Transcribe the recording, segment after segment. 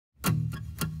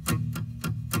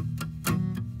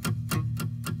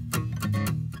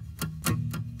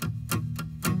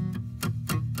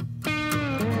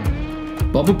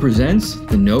Bubble presents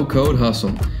the No Code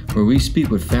Hustle, where we speak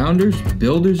with founders,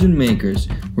 builders, and makers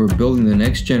who are building the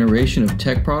next generation of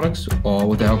tech products all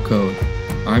without code.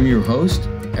 I'm your host,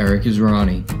 Eric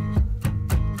Israni.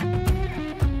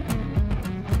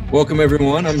 Welcome,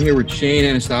 everyone. I'm here with Shane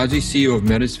Anastasi, CEO of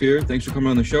Metisphere. Thanks for coming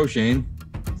on the show, Shane.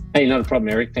 Hey, not a problem,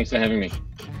 Eric. Thanks for having me.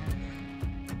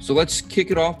 So let's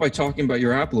kick it off by talking about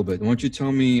your app a little bit. Why don't you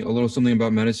tell me a little something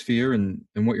about Metisphere and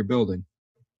what you're building?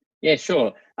 Yeah,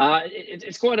 sure.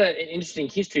 It's quite an interesting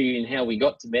history in how we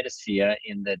got to Metisphere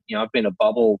in that, I've been a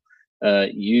Bubble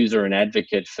user and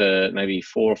advocate for maybe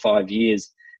 4 or 5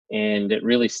 years. And it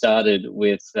really started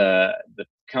with the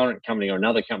current company or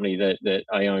another company that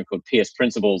I own called PS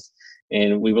Principles.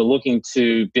 And we were looking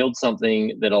to build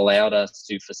something that allowed us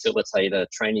to facilitate a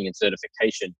training and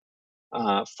certification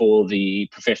for the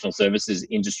professional services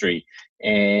industry.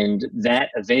 And that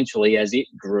eventually, as it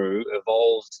grew,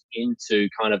 evolved into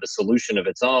kind of a solution of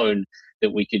its own that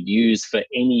we could use for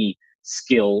any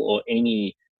skill or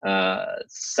any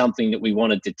something that we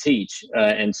wanted to teach.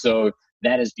 And so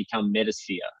that has become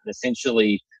Metisphere. And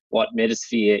essentially what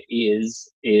Metisphere is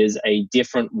a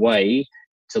different way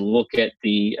to look at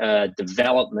the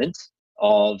development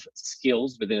of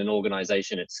skills within an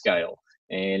organization at scale.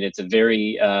 And it's a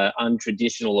very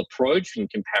untraditional approach in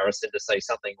comparison to, say,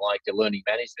 something like a learning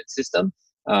management system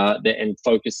and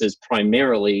focuses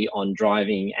primarily on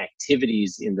driving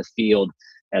activities in the field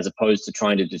as opposed to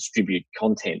trying to distribute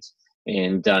content.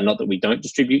 And not that we don't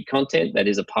distribute content, that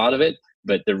is a part of it,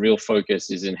 but the real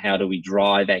focus is in how do we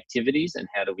drive activities and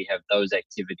how do we have those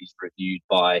activities reviewed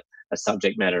by a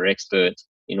subject matter expert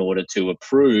in order to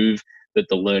approve that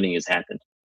the learning has happened.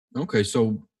 Okay,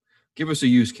 so give us a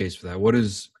use case for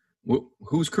that.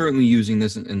 Who's currently using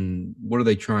this, and what are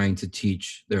they trying to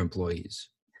teach their employees?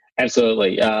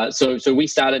 Absolutely. So we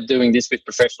started doing this with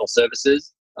professional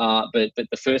services, but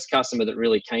the first customer that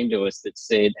really came to us that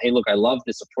said, "Hey, look, I love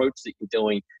this approach that you're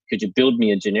doing. Could you build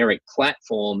me a generic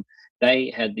platform?"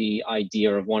 They had the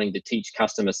idea of wanting to teach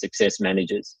customer success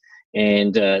managers.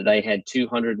 And they had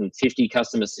 250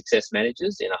 customer success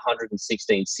managers in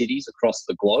 116 cities across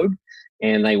the globe.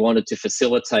 And they wanted to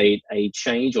facilitate a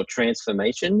change or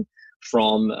transformation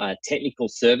from technical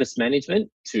service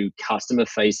management to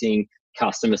customer-facing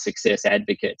customer success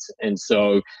advocates. And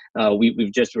so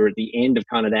we're at the end of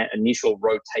kind of that initial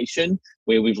rotation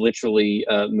where we've literally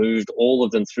moved all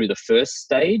of them through the first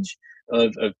stage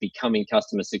of becoming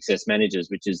customer success managers,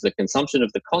 which is the consumption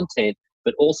of the content,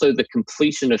 but also the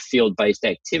completion of field-based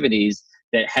activities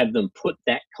that have them put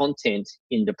that content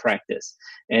into practice.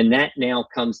 And that now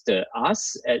comes to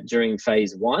us during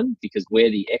phase 1 because we're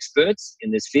the experts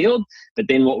in this field. But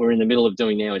then what we're in the middle of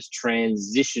doing now is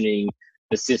transitioning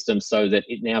the system so that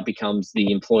it now becomes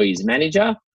the employee's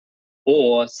manager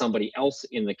or somebody else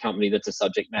in the company that's a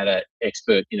subject matter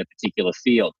expert in a particular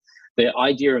field. The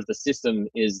idea of the system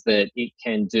is that it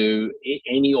can do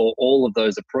any or all of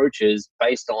those approaches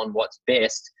based on what's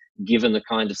best given the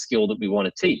kind of skill that we want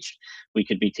to teach. We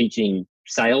could be teaching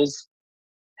sales,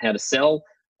 how to sell,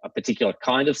 a particular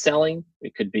kind of selling.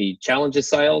 It could be challenger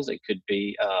sales. It could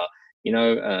be,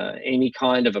 any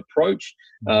kind of approach.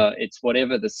 It's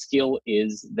whatever the skill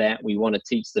is that we want to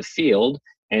teach the field.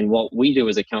 And what we do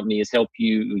as a company is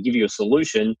give you a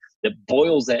solution that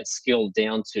boils that skill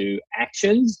down to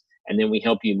actions. And then we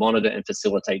help you monitor and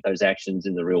facilitate those actions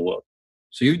in the real world.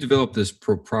 So you've developed this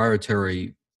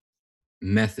proprietary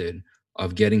method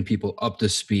of getting people up to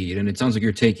speed. And it sounds like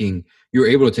you're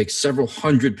able to take several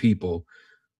hundred people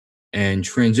and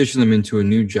transition them into a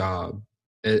new job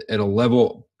at a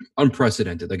level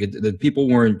unprecedented. The people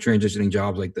weren't transitioning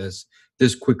jobs like this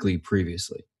quickly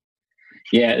previously.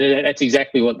 Yeah, that's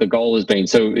exactly what the goal has been.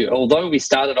 So although we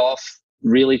started off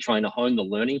really trying to hone the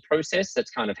learning process, that's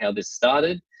kind of how this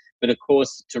started. But of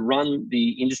course, to run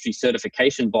the industry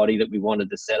certification body that we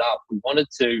wanted to set up, we wanted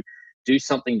to do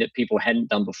something that people hadn't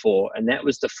done before. And that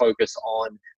was to focus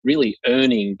on really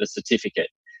earning the certificate.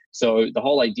 So the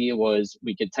whole idea was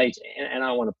we could take, and I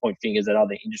don't want to point fingers at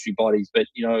other industry bodies, but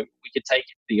we could take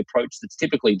the approach that's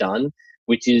typically done,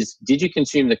 which is, did you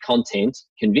consume the content?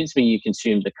 Convince me you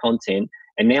consumed the content,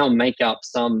 and now make up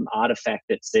some artifact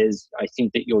that says, I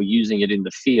think that you're using it in the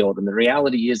field. And the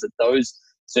reality is that those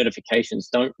certifications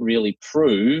don't really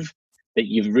prove that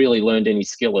you've really learned any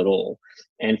skill at all.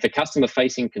 And for customer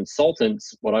facing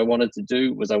consultants, what I wanted to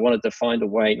do was I wanted to find a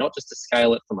way not just to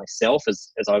scale it for myself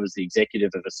as I was the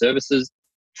executive of a services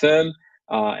firm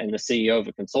and the CEO of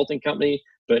a consulting company,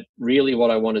 but really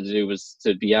what I wanted to do was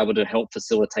to be able to help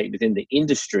facilitate within the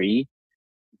industry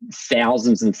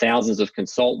thousands and thousands of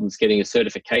consultants getting a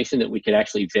certification that we could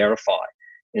actually verify.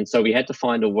 And so we had to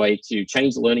find a way to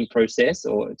change the learning process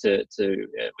or to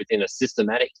within a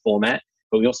systematic format,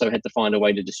 but we also had to find a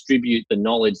way to distribute the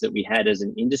knowledge that we had as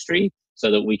an industry so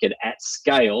that we could at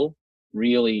scale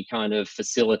really kind of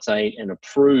facilitate and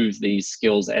approve these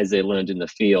skills as they're learned in the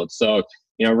field. So,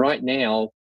 right now,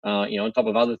 on top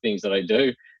of other things that I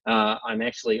do, I'm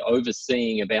actually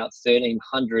overseeing about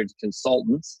 1,300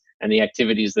 consultants and the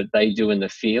activities that they do in the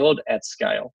field at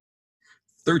scale.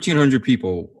 1,300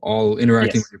 people all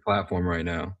interacting with Yes. your platform right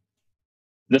now.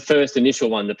 The first initial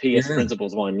one, the PS Yeah.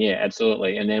 principles one, yeah,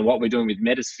 absolutely. And then what we're doing with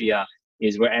Metisphere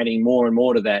is we're adding more and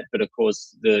more to that. But of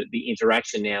course, the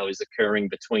interaction now is occurring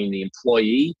between the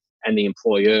employee and the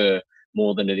employer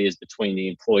more than it is between the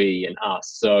employee and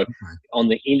us. So on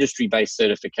the industry-based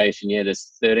certification, yeah,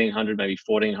 there's 1,300, maybe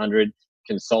 1,400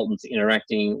 consultants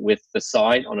interacting with the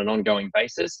site on an ongoing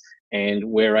basis. And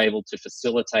we're able to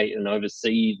facilitate and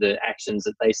oversee the actions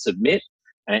that they submit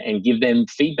and give them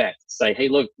feedback. Say, hey,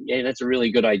 look, yeah, that's a really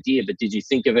good idea, but did you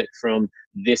think of it from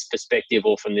this perspective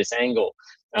or from this angle?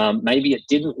 Maybe it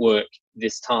didn't work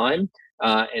this time.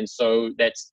 And so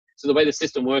the way the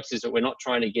system works is that we're not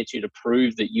trying to get you to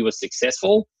prove that you were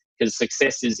successful, because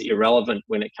success is irrelevant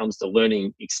when it comes to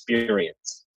learning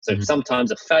experience. So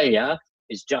sometimes a failure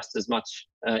is just as much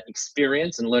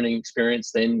experience and learning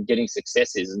experience than getting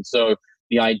successes. And so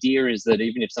the idea is that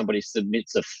even if somebody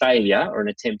submits a failure or an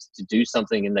attempt to do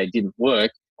something and they didn't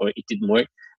work, or it didn't work,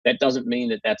 that doesn't mean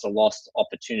that that's a lost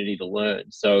opportunity to learn.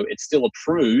 So it's still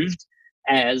approved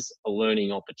as a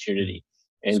learning opportunity.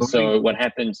 And so what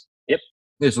happens? Yep.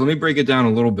 Yeah, so let me break it down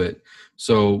a little bit.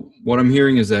 So what I'm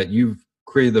hearing is that you've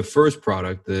created the first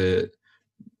product that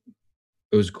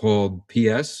it was called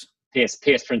PS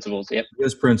principles. Yep.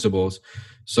 PS principles.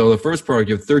 So the first product,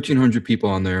 you have 1,300 people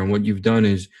on there, and what you've done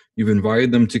is you've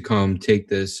invited them to come take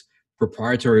this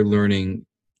proprietary learning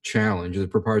challenge, the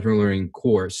proprietary learning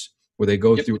course, where they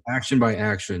go through action by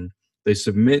action. They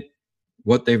submit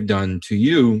what they've done to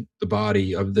you, the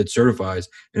body of that certifies,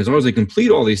 and as long as they complete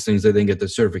all these things, they then get the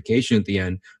certification at the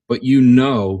end. But you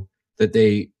know that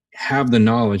they have the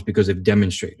knowledge because they've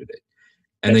demonstrated it.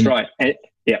 And that's then right.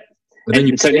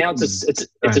 And so now it's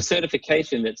a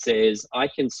certification that says I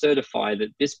can certify that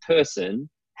this person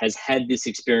has had this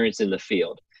experience in the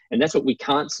field. And that's what we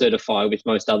can't certify with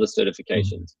most other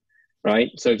certifications, right?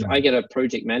 So if I get a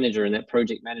project manager and that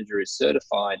project manager is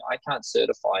certified, I can't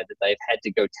certify that they've had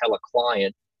to go tell a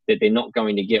client that they're not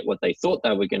going to get what they thought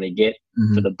they were going to get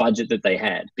for the budget that they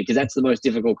had, because that's the most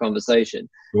difficult conversation.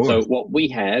 Sure. So what we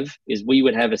have is we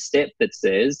would have a step that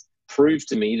says, prove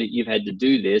to me that you've had to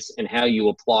do this and how you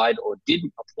applied or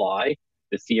didn't apply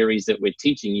the theories that we're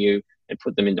teaching you and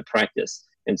put them into practice.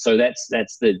 And so that's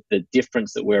the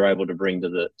difference that we're able to bring to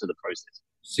the process.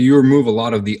 So you remove a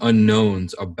lot of the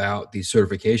unknowns about these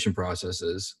certification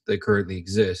processes that currently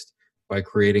exist by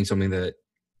creating something that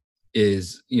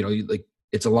is, like,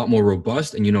 it's a lot more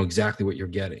robust and you know exactly what you're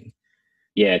getting.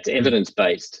 Yeah, it's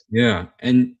evidence-based. Yeah.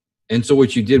 And so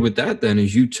what you did with that then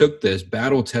is you took this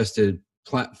battle-tested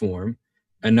platform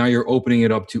and now you're opening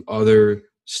it up to other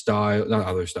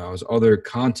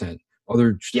content,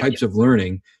 other types of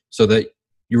learning, so that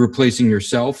you're replacing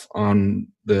yourself on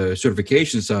the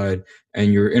certification side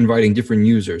and you're inviting different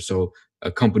users. So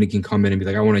a company can come in and be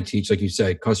like, I want to teach, like you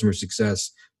said, customer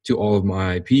success to all of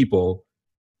my people.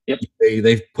 Yep.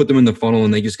 They've put them in the funnel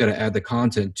and they just got to add the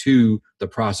content to the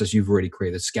process you've already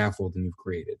created, the scaffolding you've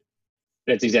created.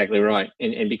 That's exactly right.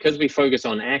 And because we focus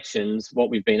on actions, what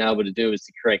we've been able to do is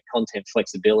to create content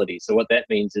flexibility. So what that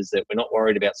means is that we're not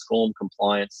worried about SCORM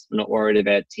compliance. We're not worried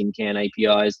about tin can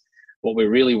APIs. What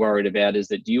we're really worried about is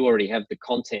that do you already have the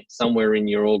content somewhere in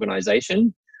your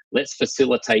organization? Let's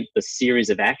facilitate the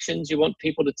series of actions you want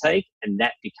people to take, and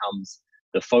that becomes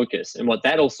the focus. And what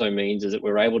that also means is that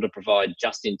we're able to provide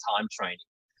just-in-time training.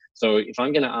 So if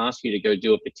I'm going to ask you to go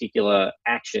do a particular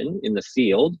action in the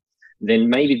field, then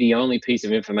maybe the only piece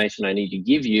of information I need to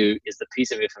give you is the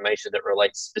piece of information that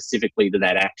relates specifically to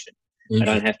that action. I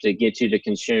don't have to get you to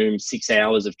consume 6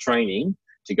 hours of training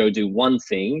to go do one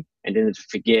thing and then to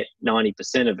forget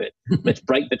 90% of it. Let's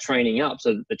break the training up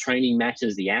so that the training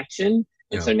matches the action.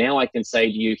 And so now I can say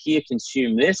to you, here,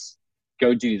 consume this,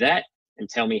 go do that, and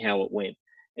tell me how it went.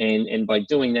 And by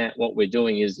doing that, what we're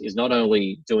doing is not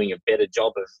only doing a better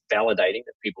job of validating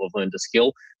that people have learned a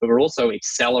skill, but we're also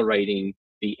accelerating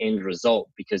the end result,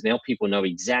 because now people know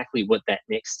exactly what that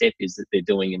next step is that they're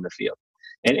doing in the field.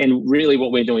 And really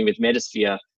what we're doing with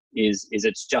Metisphere is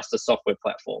it's just a software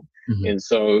platform. And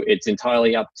so it's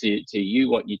entirely up to you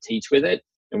what you teach with it.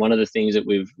 And one of the things that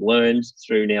we've learned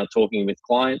through now talking with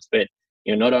clients, but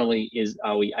not only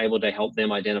are we able to help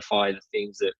them identify the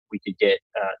things that we could get,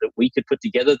 that we could put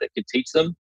together that could teach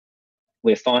them,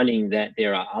 we're finding that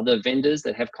there are other vendors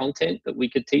that have content that we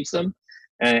could teach them,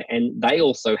 and they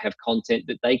also have content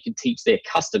that they could teach their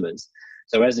customers.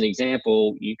 So as an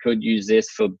example, you could use this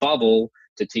for Bubble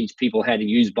to teach people how to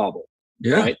use Bubble,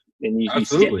 Yeah, right? And you step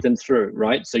absolutely. them through,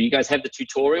 right? So you guys have the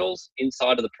tutorials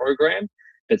inside of the program,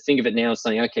 but think of it now as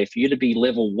saying, okay, for you to be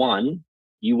level 1,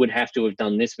 you would have to have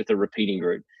done this with a repeating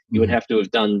group. You would Mhm. have to have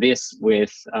done this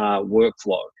with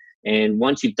workflow. And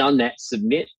once you've done that,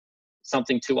 submit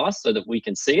something to us so that we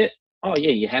can see it. Oh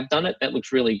yeah, you have done it. That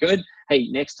looks really good. Hey,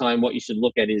 next time what you should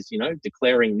look at is,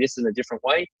 declaring this in a different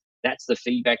way. That's the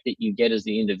feedback that you get as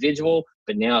the individual.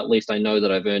 But now at least I know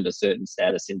that I've earned a certain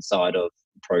status inside of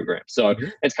the program. So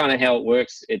Yeah. that's kind of how it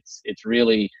works. It's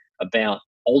really about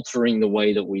altering the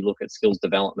way that we look at skills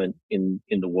development in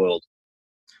the world.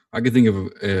 I could think of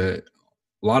a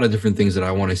lot of different things that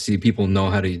I want to see people know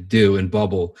how to do in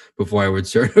Bubble before I would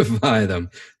certify them.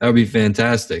 That would be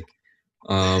fantastic.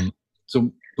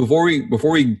 So before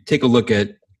we take a look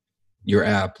at your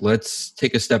app, let's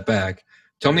take a step back.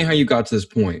 Tell me how you got to this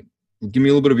point. Give me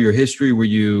a little bit of your history. Were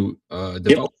you a Yep.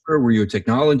 developer? Were you a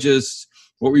technologist?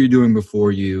 What were you doing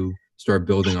before you start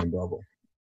building on Bubble?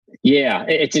 Yeah,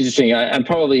 it's interesting. I'd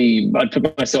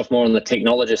put myself more on the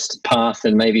technologist path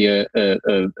than maybe a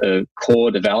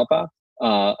core developer.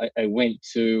 I went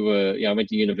to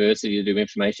university to do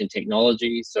information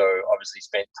technology, so obviously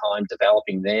spent time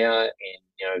developing there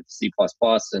in C++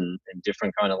 and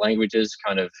different kind of languages.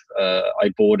 I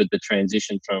boarded the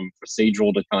transition from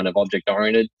procedural to kind of object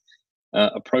oriented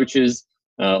approaches.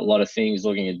 A lot of things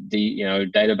looking at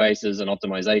databases and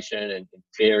optimization and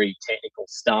very technical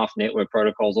stuff, network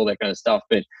protocols, all that kind of stuff.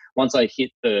 But once I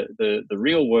hit the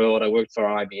real world, I worked for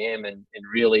IBM and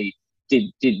really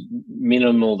did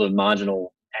minimal to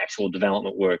marginal actual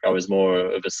development work. I was more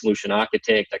of a solution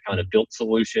architect. I kind of built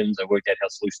solutions. I worked out how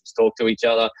solutions talk to each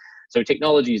other. So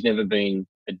technology has never been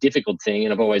a difficult thing,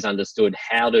 and I've always understood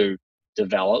how to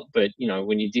develop. But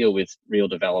when you deal with real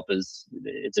developers,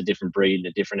 it's a different breed and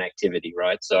a different activity,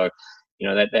 right? So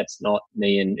that's not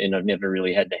me, and I've never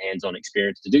really had the hands-on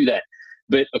experience to do that.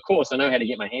 But of course I know how to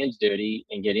get my hands dirty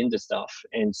and get into stuff.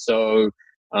 And so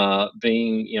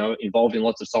being involved in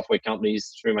lots of software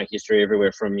companies through my history,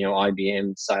 everywhere from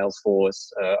IBM, Salesforce,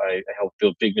 I helped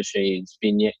build Big Machines,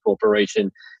 Vignette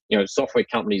Corporation, software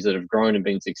companies that have grown and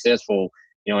been successful.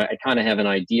 I kind of have an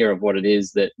idea of what it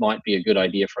is that might be a good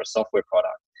idea for a software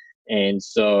product. And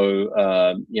so,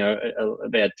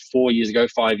 about 4 years ago,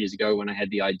 5 years ago, when I had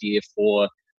the idea for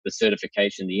the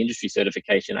certification, the industry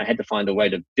certification, I had to find a way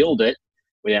to build it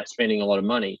without spending a lot of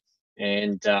money.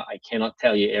 And I cannot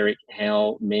tell you, Eric,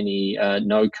 how many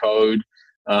no-code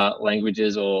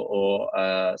languages or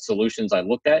solutions I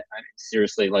looked at.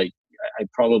 Seriously, like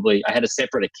I had a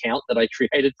separate account that I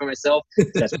created for myself. So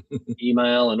that's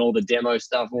email and all the demo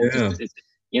stuff, all Yeah.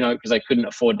 because I couldn't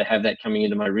afford to have that coming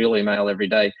into my real email every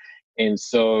day. And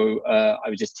so I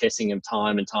was just testing them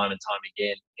time and time and time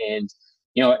again. And,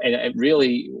 and it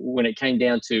really, when it came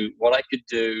down to what I could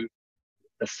do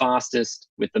the fastest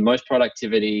with the most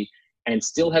productivity and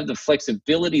still have the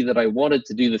flexibility that I wanted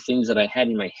to do the things that I had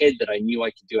in my head that I knew I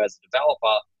could do as a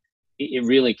developer, it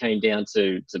really came down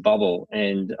to Bubble.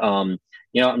 And I'm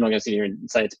not going to sit here and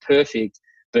say it's perfect,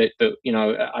 but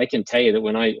I can tell you that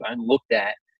when I looked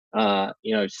at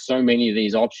so many of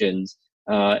these options,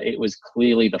 it was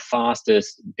clearly the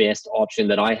fastest, best option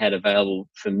that I had available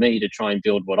for me to try and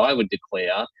build what I would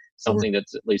declare something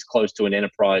that's at least close to an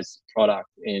enterprise product.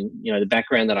 And the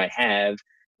background that I have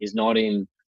is not in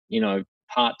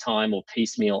part-time or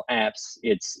piecemeal apps.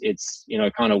 It's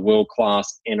kind of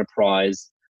world-class enterprise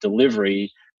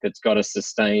delivery that's got to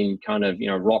sustain kind of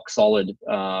rock solid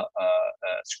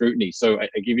scrutiny. So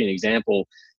I give you an example.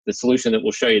 The solution that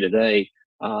we'll show you today,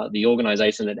 the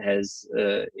organization that has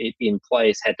it in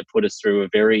place had to put us through a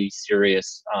very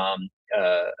serious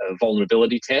a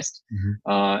vulnerability test.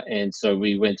 And so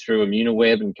we went through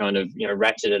Immunoweb and kind of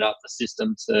ratcheted up the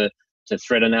system to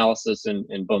threat analysis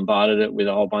and bombarded it with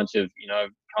a whole bunch of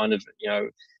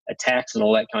attacks and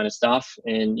all that kind of stuff.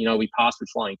 And we passed with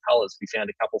flying colors. We found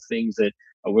a couple things that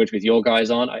I worked with your guys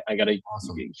on. I got a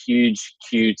Awesome. huge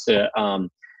cue to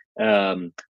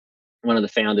one of the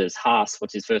founders, Haas.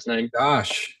 What's his first name?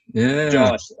 Gosh. Yeah.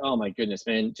 Josh. Oh my goodness,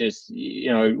 man. Just,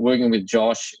 working with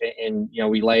Josh and,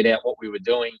 we laid out what we were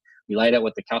doing. We laid out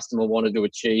what the customer wanted to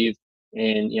achieve.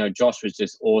 And, Josh was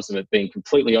just awesome at being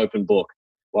completely open book.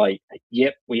 Like,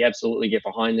 yep, we absolutely get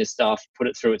behind this stuff, put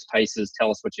it through its paces, tell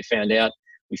us what you found out.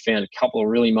 We found a couple of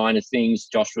really minor things.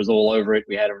 Josh was all over it.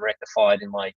 We had them rectified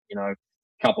in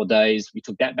couple of days. We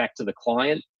took that back to the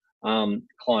client.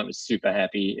 Client was super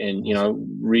happy, and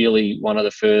really one of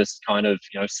the first kind of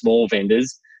small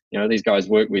vendors. These guys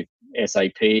work with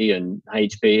SAP and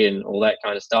HP and all that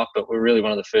kind of stuff, but we're really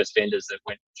one of the first vendors that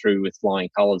went through with flying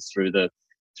colors through the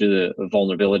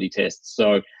vulnerability tests.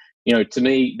 So, to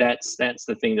me, that's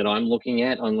the thing that I'm looking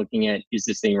at. I'm looking at, is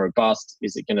this thing robust?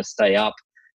 Is it going to stay up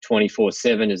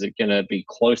 24/7? Is it going to be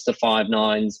close to 5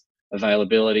 nines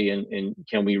availability? And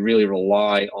can we really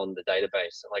rely on the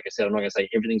database? And like I said, I'm not going to say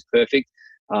everything's perfect,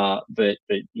 but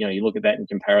you look at that in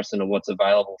comparison to what's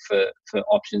available for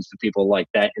options for people like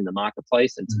that in the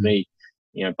marketplace. And to me,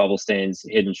 Bubble stands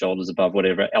head and shoulders above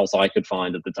whatever else I could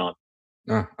find at the time.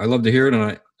 I love to hear it,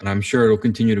 and I'm sure it'll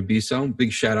continue to be so.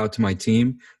 Big shout out to my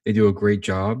team; they do a great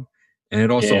job, and it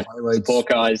also highlights support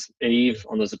guys. Eve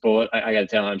on the support. I got to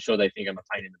tell you, I'm sure they think I'm a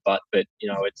pain in the butt, but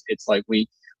it's like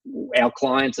our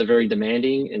clients are very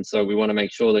demanding, and so we want to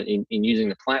make sure that in using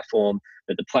the platform,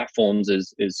 that the platform's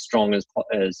as strong as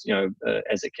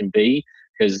it can be.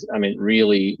 Because I mean,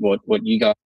 really, what you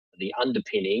got, the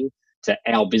underpinning to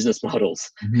our business models.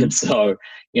 Mm-hmm. And so,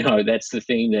 that's the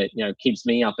thing that, keeps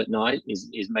me up at night is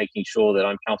making sure that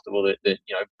I'm comfortable that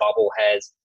Bubble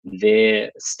has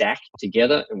their stack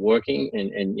together and working.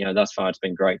 And thus far it's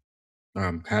been great.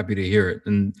 I'm happy to hear it.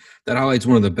 And that highlights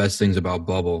one of the best things about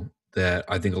Bubble that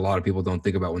I think a lot of people don't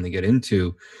think about when they get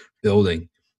into building.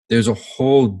 There's a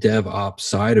whole DevOps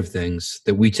side of things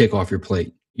that we take off your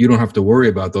plate. You don't have to worry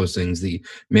about those things, the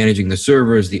managing the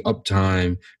servers, the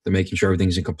uptime, the making sure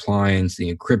everything's in compliance,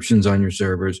 the encryptions on your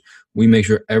servers. We make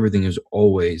sure everything is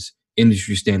always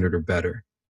industry standard or better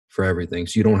for everything.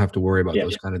 So you don't have to worry about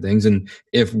those kind of things. And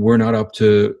if we're not up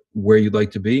to where you'd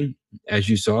like to be, as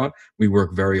you saw, we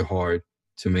work very hard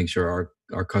to make sure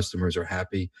our customers are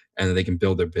happy and that they can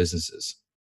build their businesses.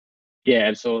 Yeah,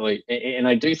 absolutely. And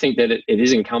I do think that it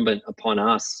is incumbent upon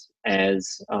us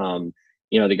as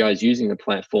the guys using the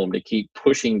platform to keep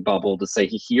pushing Bubble to say,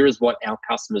 here is what our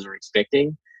customers are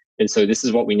expecting. And so this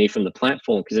is what we need from the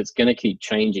platform, because it's going to keep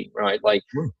changing, right? Like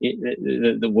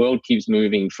the world keeps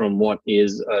moving from what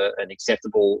is an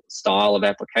acceptable style of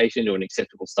application to an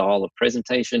acceptable style of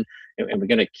presentation. And we're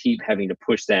going to keep having to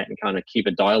push that and kind of keep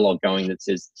a dialogue going that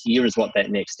says, here is what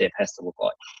that next step has to look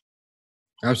like.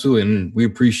 Absolutely. And we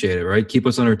appreciate it, right? Keep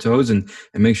us on our toes and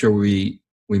make sure we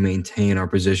maintain our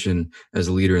position as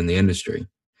a leader in the industry.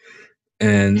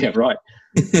 And yeah, right.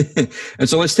 And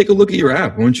so let's take a look at your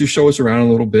app. Why don't you show us around a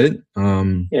little bit?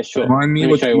 Yeah, sure. Remind me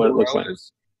Let me show you what it URL looks like.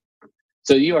 is.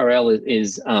 So the URL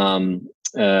is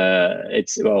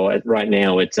right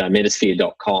now it's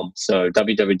metisphere.com. So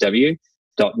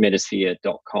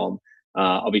www.metisphere.com.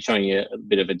 I'll be showing you a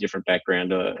bit of a different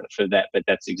background for that, but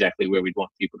that's exactly where we'd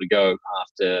want people to go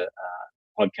after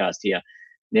podcast here.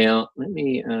 Now, let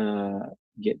me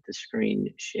get the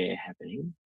screen share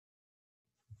happening.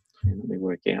 And let me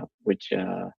work out which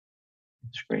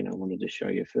screen I wanted to show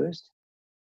you first.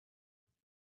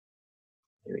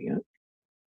 Here we go.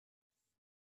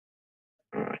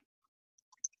 All right.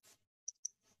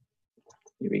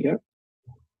 Here we go.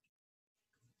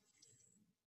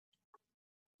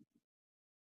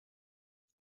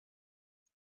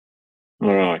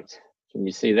 All right. Can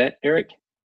you see that, Eric?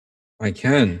 I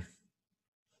can.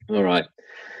 All right.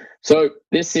 So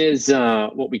this is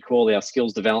what we call our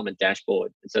skills development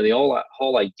dashboard. And so the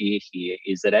whole idea here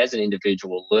is that as an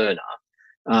individual learner,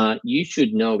 you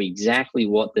should know exactly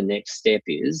what the next step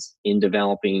is in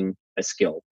developing a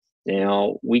skill.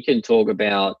 Now, we can talk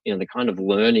about the kind of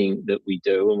learning that we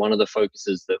do, and one of the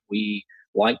focuses that we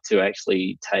like to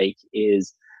actually take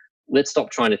is, let's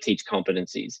stop trying to teach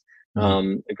competencies.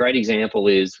 A great example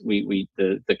is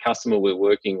the customer we're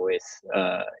working with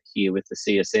here with the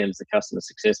CSMs, the customer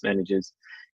success managers.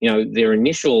 Their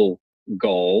initial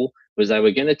goal was they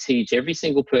were going to teach every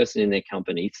single person in their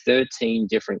company 13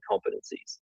 different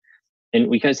competencies. And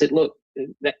we kind of said, look,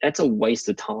 that's a waste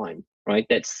of time, right?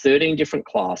 That's 13 different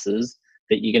classes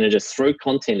that you're going to just throw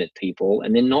content at people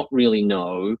and then not really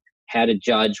know how to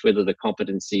judge whether the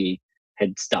competency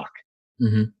had stuck,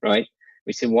 right?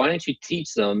 We said, why don't you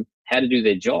teach them how to do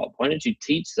their job? Why don't you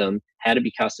teach them how to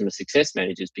be customer success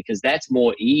managers? Because that's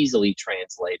more easily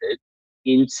translated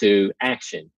into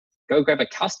action. Go grab a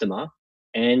customer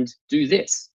and do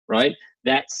this, right?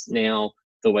 That's now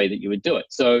the way that you would do it.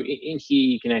 So in here,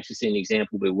 you can actually see an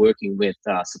example. We're working with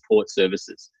support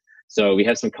services. So we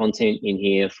have some content in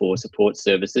here for support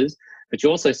services, but you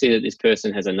also see that this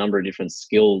person has a number of different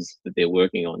skills that they're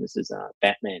working on. This is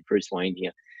Batman, Bruce Wayne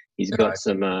here. He's got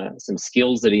some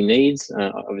skills that he needs,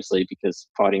 obviously, because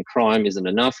fighting crime isn't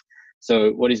enough.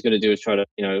 So what he's got to do is try to,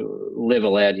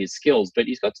 level out his skills. But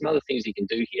he's got some other things he can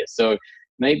do here. So,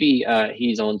 maybe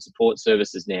he's on support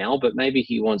services now, but maybe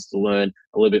he wants to learn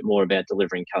a little bit more about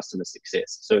delivering customer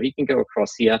success. So he can go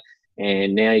across here,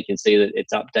 and now you can see that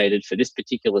it's updated for this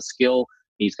particular skill.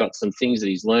 He's got some things that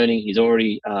he's learning. He's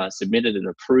already submitted and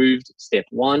approved step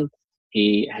 1.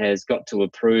 He has got to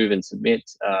approve and submit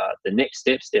the next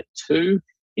step, step 2.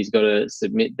 He's got to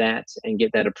submit that and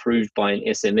get that approved by an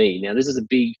SME. Now, this is a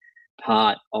big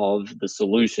part of the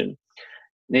solution.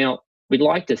 Now, we'd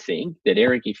like to think that,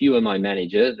 Eric, if you were my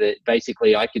manager, that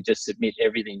basically I could just submit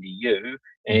everything to you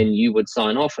and you would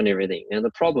sign off on everything. Now,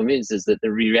 the problem is that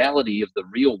the reality of the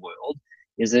real world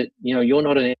is that, you're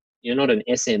not an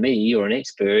SME or an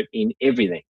expert in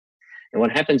everything. And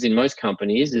what happens in most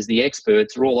companies is the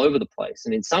experts are all over the place.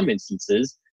 And in some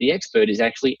instances, the expert is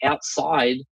actually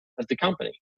outside of the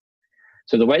company.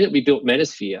 So the way that we built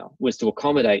Metisphere was to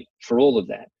accommodate for all of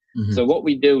that. Mm-hmm. So what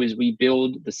we do is we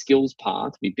build the skills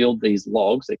path. We build these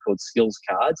logs. They're called skills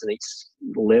cards. And each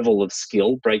level of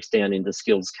skill breaks down into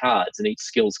skills cards. And each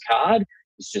skills card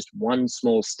is just one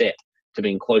small step to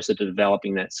being closer to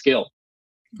developing that skill.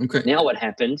 Okay. Now what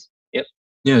happens? Yep.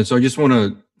 Yeah. So I just want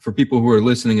to, for people who are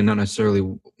listening and not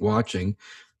necessarily watching,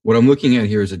 what I'm looking at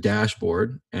here is a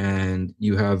dashboard, and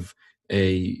you have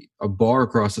a bar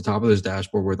across the top of this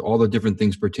dashboard with all the different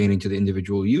things pertaining to the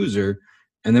individual user.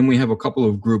 And then we have a couple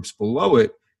of groups below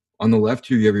it. On the left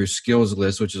here, you have your skills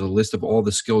list, which is a list of all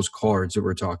the skills cards that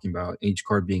we're talking about, each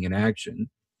card being an action.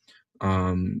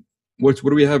 What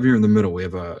do we have here in the middle? We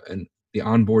have the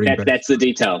onboarding. That's the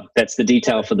detail. That's the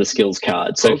detail for the skills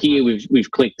card. So here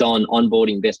we've clicked on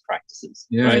onboarding best practices.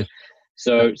 Yeah. Right.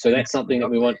 So that's something that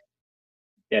we want.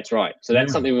 That's right. So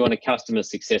that's something we want a customer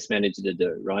success manager to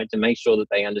do, right? To make sure that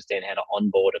they understand how to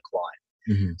onboard a client.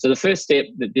 Mm-hmm. So the first step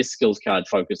that this skills card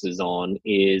focuses on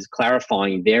is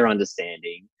clarifying their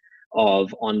understanding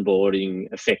of onboarding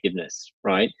effectiveness,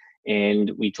 right?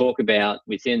 And we talk about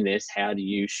within this, how do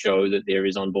you show that there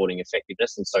is onboarding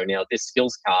effectiveness? And so now this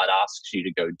skills card asks you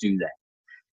to go do that.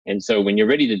 And so when you're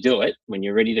ready to do it, when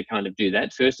you're ready to kind of do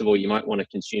that, first of all, you might want to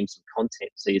consume some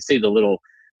content. So you see the little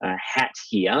hat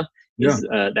here.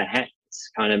 The hat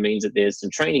kind of means that there's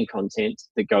some training content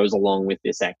that goes along with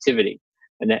this activity.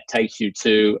 And that takes you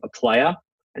to a player.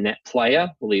 And that player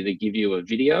will either give you a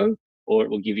video, or it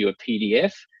will give you a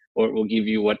PDF, or it will give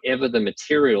you whatever the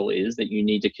material is that you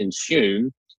need to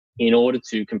consume in order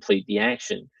to complete the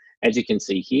action. As you can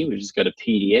see here, we've just got a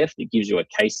PDF that gives you a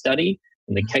case study.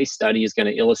 And the case study is going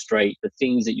to illustrate the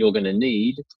things that you're going to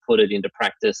need to put it into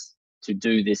practice to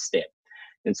do this step.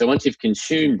 And so once you've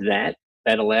consumed that,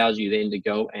 that allows you then to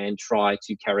go and try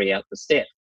to carry out the step.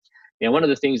 Now, one of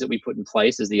the things that we put in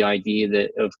place is the idea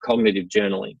of cognitive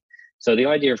journaling. So the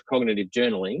idea of cognitive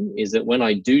journaling is that when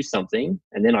I do something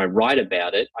and then I write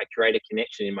about it, I create a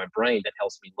connection in my brain that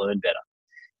helps me learn better.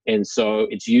 And so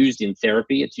it's used in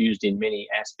therapy. It's used in many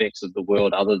aspects of the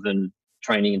world other than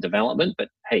training and development. But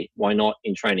hey, why not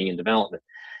in training and development?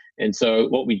 And so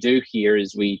what we do here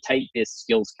is we take this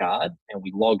skills card and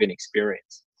we log an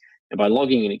experience. And by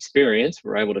logging an experience,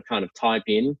 we're able to kind of type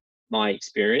in my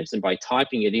experience. And by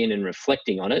typing it in and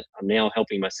reflecting on it, I'm now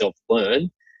helping myself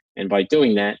learn. And by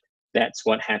doing that, that's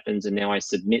what happens. And now I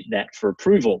submit that for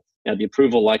approval. Now, the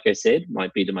approval, like I said,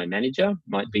 might be to my manager,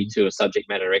 might be to a subject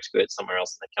matter expert somewhere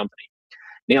else in the company.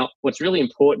 Now, what's really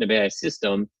important about our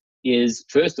system is,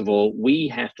 first of all, we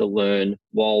have to learn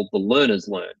while the learners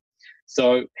learn.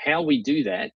 So how we do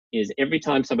that is every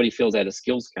time somebody fills out a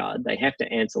skills card, they have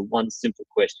to answer one simple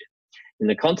question. In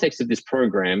the context of this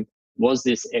program, was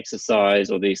this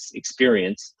exercise or this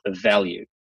experience of value?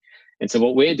 And so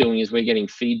what we're doing is we're getting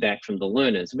feedback from the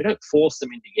learners. We don't force them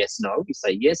into yes, no. We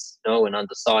say yes, no, and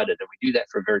undecided. And we do that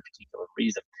for a very particular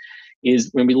reason. Is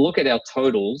when we look at our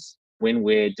totals, when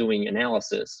we're doing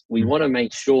analysis, we want to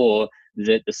make sure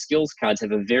that the skills cards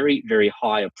have a very, very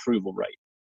high approval rate,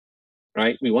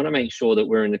 right? We want to make sure that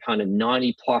we're in the kind of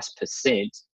 90+%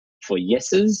 for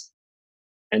yeses,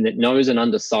 and that no's and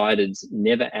undecideds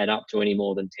never add up to any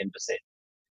more than 10%.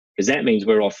 Because that means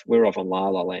we're off on la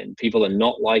la land. People are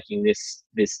not liking this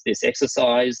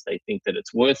exercise. They think that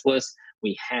it's worthless.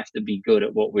 We have to be good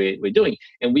at what we're doing.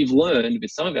 And we've learned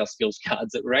with some of our skills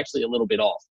cards that we're actually a little bit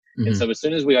off. Mm-hmm. And so as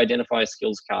soon as we identify a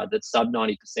skills card that's sub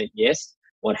 90% yes,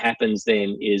 what happens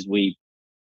then is we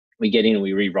get in and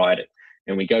we rewrite it.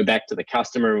 And we go back to the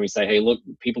customer and we say, hey, look,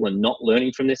 people are not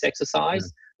learning from this exercise.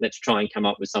 Mm-hmm. Let's try and come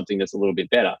up with something that's a little bit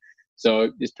better.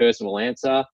 So this person will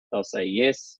answer. They'll say,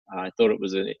 yes, I thought it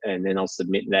was, and then I'll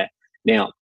submit that.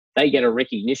 Now, they get a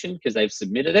recognition because they've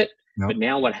submitted it. Yep. But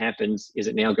now what happens is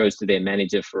it now goes to their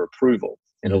manager for approval.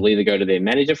 And it'll either go to their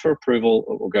manager for approval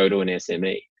or it will go to an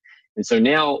SME. And so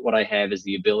now what I have is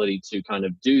the ability to kind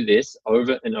of do this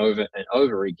over and over and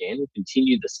over again,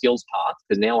 continue the skills path,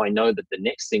 because now I know that the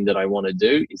next thing that I want to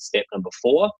do is step number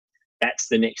 4. That's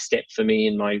the next step for me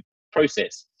in my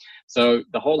process. So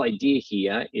the whole idea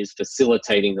here is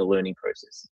facilitating the learning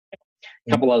process.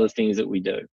 A couple other things that we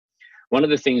do. One of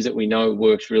the things that we know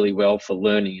works really well for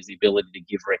learning is the ability to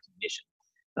give recognition.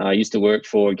 I used to work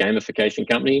for a gamification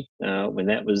company when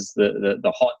that was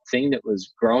the hot thing that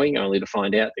was growing, only to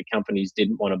find out that companies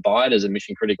didn't want to buy it as a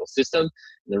mission critical system.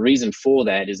 And the reason for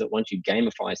that is that once you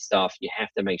gamify stuff, you have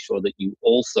to make sure that you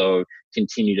also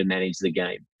continue to manage the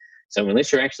game. So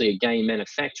unless you're actually a game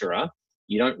manufacturer,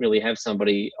 you don't really have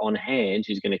somebody on hand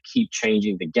who's going to keep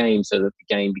changing the game so that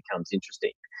the game becomes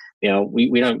interesting.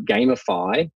 We don't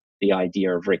gamify the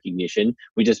idea of recognition.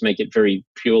 We just make it very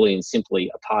purely and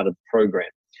simply a part of the program.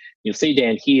 You'll see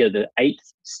down here, the 8th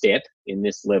step in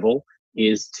this level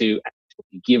is to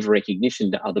actually give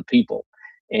recognition to other people.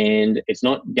 And it's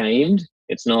not gamed.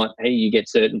 It's not, hey, you get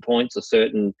certain points or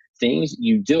certain things.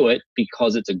 You do it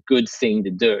because it's a good thing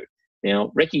to do.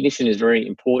 Now, recognition is very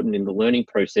important in the learning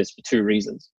process for 2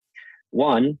 reasons.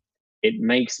 One, it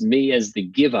makes me as the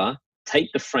giver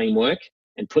take the framework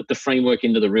and put the framework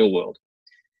into the real world.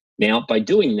 Now, by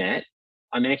doing that,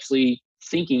 I'm actually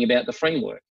thinking about the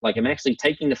framework. Like, I'm actually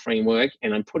taking the framework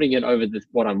and I'm putting it over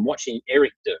what I'm watching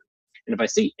Eric do. And if I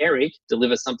see Eric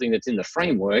deliver something that's in the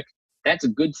framework, that's a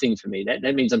good thing for me.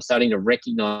 That means I'm starting to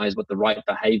recognize what the right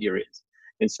behavior is.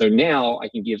 And so now I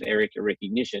can give Eric a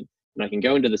recognition, and I can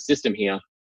go into the system here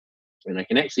and I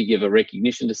can actually give a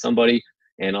recognition to somebody,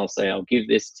 and I'll say, I'll give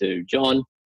this to John,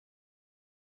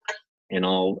 and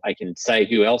I can say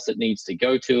who else it needs to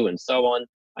go to, and so on.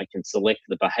 I can select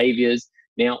the behaviors.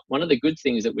 Now, one of the good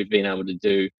things that we've been able to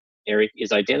do, Eric,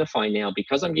 is identify now,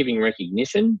 because I'm giving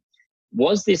recognition,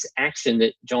 was this action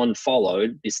that John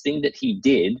followed, this thing that he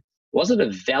did, was it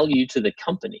of value to the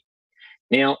company?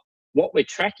 Now, what we're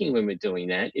tracking when we're doing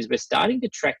that is we're starting to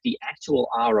track the actual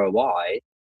ROI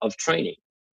of training.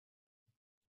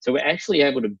 So we're actually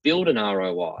able to build an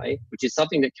ROI, which is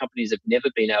something that companies have never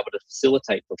been able to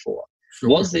facilitate before. Sure.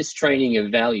 Was this training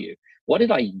of value? What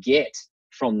did I get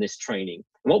from this training?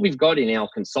 And what we've got in our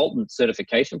consultant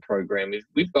certification program is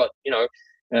we've got,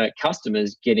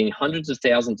 customers getting hundreds of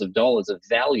thousands of dollars of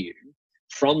value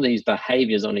from these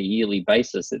behaviors on a yearly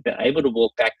basis, that they're able to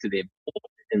walk back to their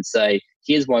board and say,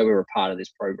 here's why we're a part of this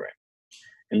program.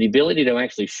 And the ability to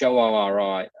actually show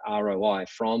our ROI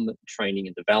from training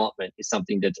and development is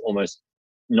something that's almost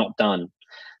not done.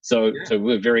 So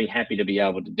we're very happy to be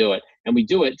able to do it. And we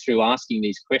do it through asking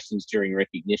these questions during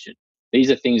recognition.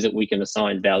 These are things that we can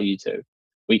assign value to.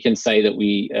 We can say that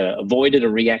we avoided a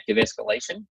reactive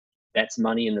escalation. That's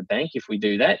money in the bank if we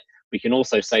do that. We can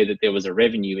also say that there was a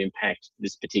revenue impact to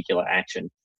this particular action.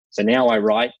 So now I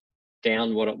write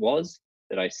down what it was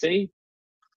that I see.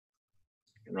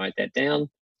 I can write that down.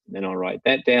 Then I'll write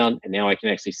that down, and now I can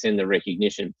actually send the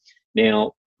recognition.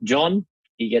 Now, John,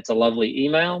 he gets a lovely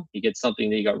email. He gets something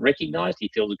that he got recognized. He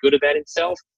feels good about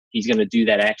himself. He's going to do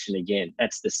that action again.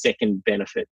 That's the second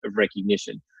benefit of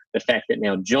recognition. The fact that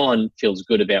now John feels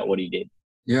good about what he did.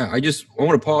 Yeah, I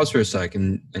want to pause for a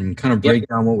second and kind of break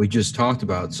down what we just talked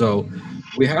about. So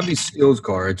we have these skills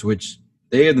cards, which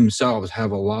they themselves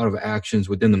have a lot of actions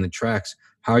within them that tracks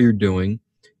how you're doing,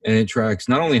 and it tracks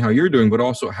not only how you're doing, but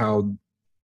also how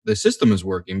the system is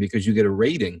working, because you get a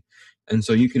rating. And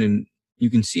so you can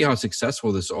see how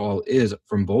successful this all is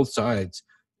from both sides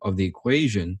of the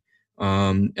equation.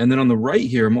 And then on the right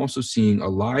here, I'm also seeing a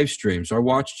live stream. So I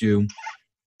watched you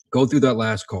go through that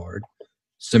last card,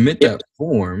 submit that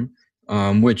form,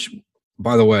 which,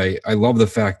 by the way, I love the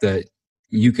fact that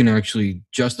you can actually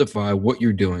justify what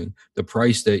you're doing, the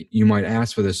price that you might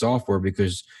ask for the software,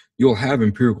 because you'll have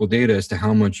empirical data as to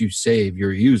how much you save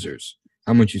your users,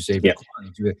 how much you save your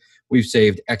clients. We've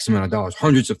saved X amount of dollars,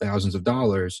 hundreds of thousands of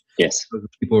dollars. Yes. Because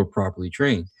people are properly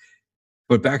trained.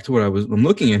 But back to what I'm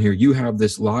looking at here, you have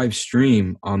this live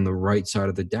stream on the right side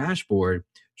of the dashboard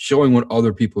showing what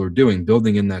other people are doing,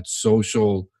 building in that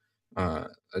social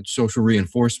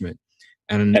reinforcement.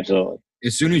 And absolutely,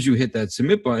 as soon as you hit that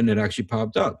submit button, it actually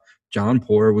popped up. John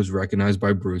Poor was recognized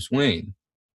by Bruce Wayne.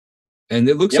 And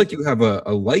it looks like you have a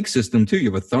like system too.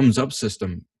 You have a thumbs up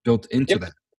system built into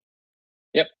that.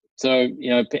 Yep. So,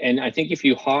 and I think if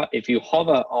you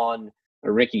hover on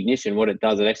a recognition, what it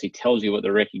does, it actually tells you what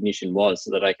the recognition was,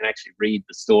 so that I can actually read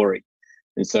the story.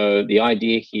 And so the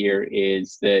idea here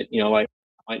is that, I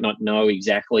might not know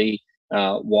exactly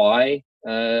why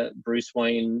Bruce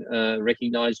Wayne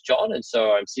recognized John. And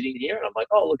so I'm sitting here and I'm like,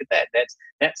 oh, look at that.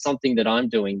 That's something that I'm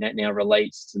doing that now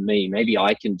relates to me. Maybe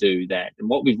I can do that. And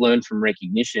what we've learned from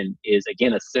recognition is,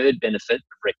 again, a third benefit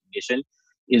of recognition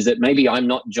is that maybe I'm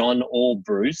not John or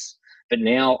Bruce, but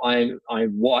now I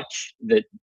watch that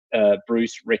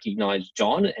Bruce recognized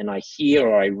John, and I hear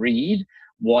or I read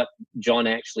what John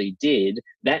actually did.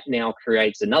 That now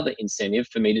creates another incentive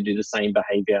for me to do the same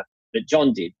behavior that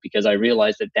John did, because I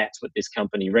realized that that's what this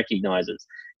company recognizes.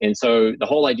 And so the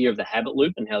whole idea of the habit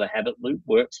loop and how the habit loop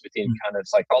works within kind of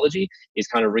psychology is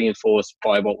kind of reinforced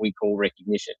by what we call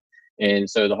recognition. And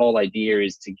so the whole idea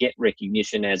is to get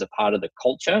recognition as a part of the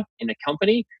culture in a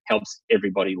company helps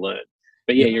everybody learn.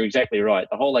 But yeah, you're exactly right.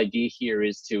 The whole idea here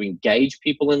is to engage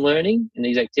people in learning in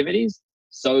these activities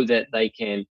so that they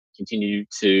can continue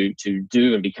to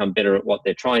do and become better at what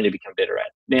they're trying to become better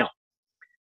at. Now,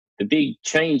 the big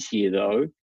change here, though,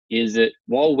 is that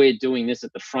while we're doing this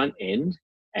at the front end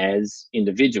as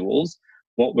individuals,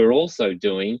 what we're also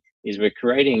doing is we're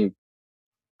creating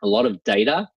a lot of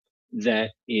data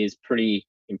that is pretty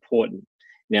important.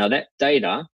 Now, that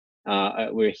data,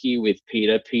 we're here with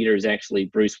Peter. Peter is actually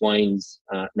Bruce Wayne's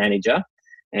manager.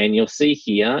 And you'll see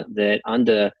here that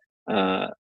under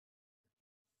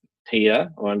Peter,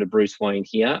 or under Bruce Wayne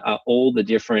here, are all the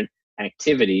different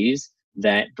activities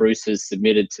that Bruce has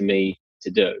submitted to me to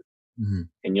do. Mm-hmm.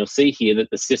 And you'll see here that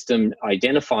the system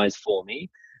identifies for me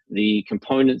the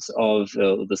components of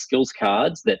the skills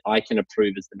cards that I can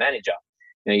approve as the manager.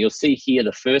 Now, you'll see here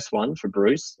the first one for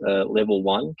Bruce, level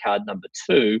 1, card number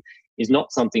 2, is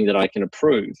not something that I can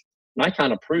approve. And I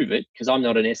can't approve it because I'm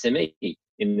not an SME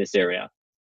in this area,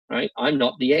 right? I'm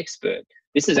not the expert.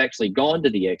 This has actually gone to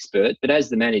the expert, but as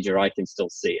the manager, I can still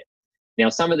see it. Now,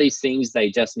 some of these things, they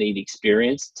just need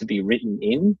experience to be written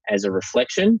in as a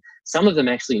reflection. Some of them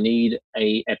actually need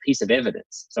a piece of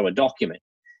evidence, so a document.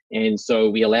 And so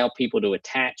we allow people to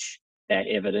attach that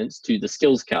evidence to the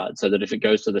skills card so that if it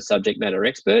goes to the subject matter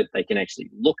expert, they can actually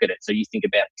look at it. So you think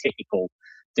about technical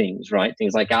things, right?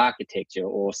 Things like architecture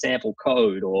or sample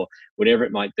code or whatever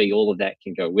it might be, all of that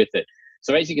can go with it.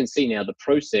 So as you can see now, the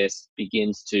process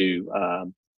begins to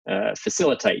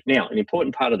facilitate. Now, an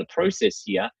important part of the process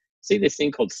here, see this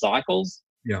thing called cycles?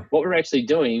 Yeah. What we're actually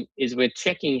doing is we're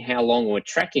checking how long, or we're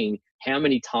tracking how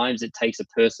many times it takes a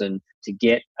person to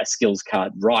get a skills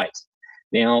card right.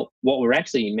 Now, what we're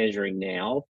actually measuring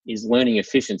now is learning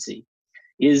efficiency.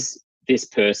 Is this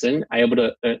person able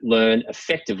to learn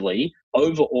effectively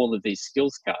over all of these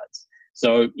skills cards?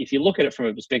 So if you look at it from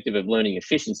a perspective of learning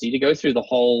efficiency, to go through the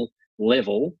whole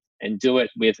level and do it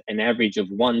with an average of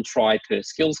 1 try per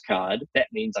skills card, that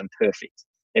means I'm perfect.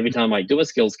 Every time I do a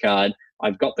skills card,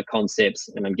 I've got the concepts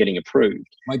and I'm getting approved.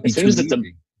 Might be as soon as it's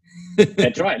easy.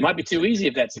 That's right. It might be too easy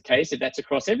if that's the case, if that's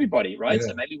across everybody, right? Yeah.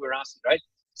 So maybe we're asking, right?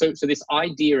 So this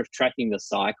idea of tracking the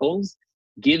cycles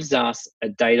gives us a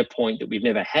data point that we've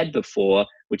never had before,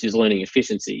 which is learning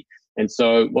efficiency. And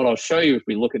so what I'll show you if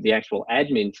we look at the actual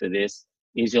admin for this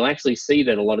is you'll actually see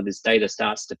that a lot of this data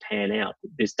starts to pan out.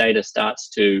 This data starts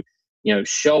to,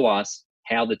 show us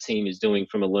how the team is doing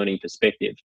from a learning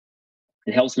perspective.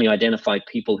 It helps me identify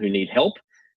people who need help.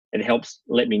 It helps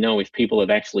let me know if people have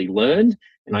actually learned,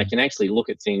 and I can actually look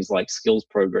at things like skills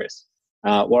progress.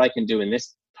 What I can do in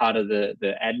this part of the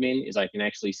admin is I can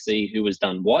actually see who has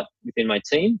done what within my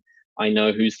team. I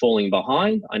know who's falling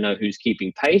behind. I know who's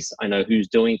keeping pace. I know who's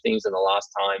doing things in the last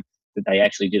time that they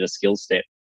actually did a skill step.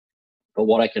 But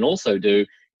what I can also do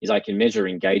is I can measure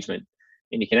engagement.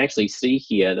 And you can actually see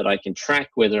here that I can track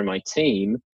whether my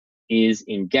team is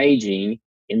engaging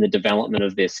in the development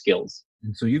of their skills.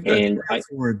 And so you've got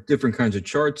 4 different kinds of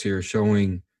charts here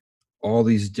showing all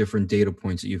these different data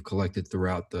points that you've collected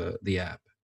throughout the app.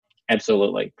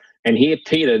 Absolutely. And here,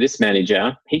 Peter, this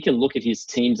manager, he can look at his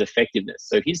team's effectiveness.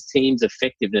 So his team's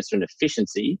effectiveness and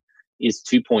efficiency is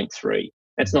 2.3.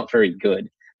 That's not very good.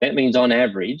 That means on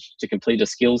average, to complete a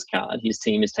skills card, his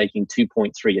team is taking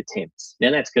 2.3 attempts.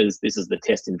 Now that's because this is the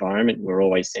test environment. We're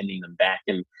always sending them back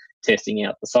and testing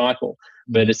out the cycle.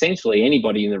 But essentially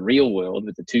anybody in the real world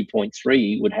with the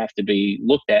 2.3 would have to be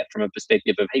looked at from a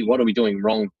perspective of, hey, what are we doing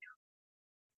wrong here?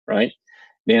 Right?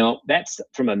 Now, that's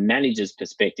from a manager's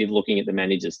perspective, looking at the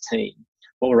manager's team.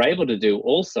 What we're able to do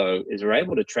also is we're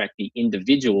able to track the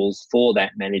individuals for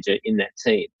that manager in that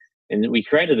team. And we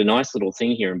created a nice little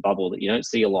thing here in Bubble that you don't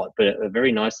see a lot, but a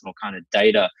very nice little kind of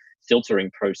data filtering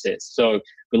process. So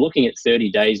we're looking at 30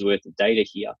 days worth of data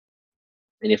here.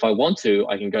 And if I want to,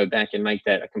 I can go back and make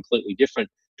that a completely different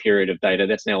period of data.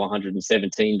 That's now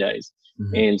 117 days.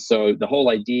 Mm-hmm. And so the whole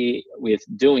idea with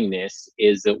doing this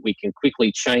is that we can quickly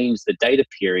change the data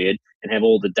period and have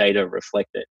all the data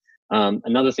reflected.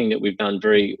 Another thing that we've done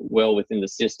very well within the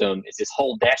system is this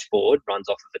whole dashboard runs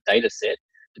off of a data set,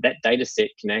 but that data set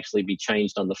can actually be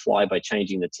changed on the fly by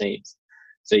changing the teams.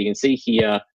 So you can see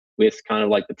here with kind of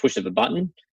like the push of a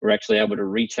button, we're actually able to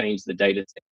rechange the data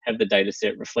set, have the data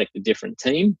set reflect a different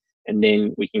team, and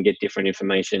then we can get different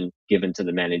information given to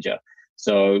the manager.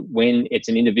 So when it's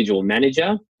an individual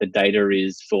manager, the data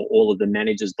is for all of the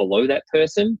managers below that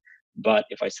person. But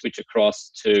if I switch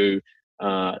across to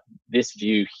this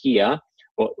view here,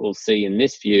 what we'll see in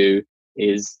this view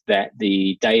is that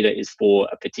the data is for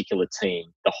a particular team,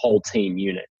 the whole team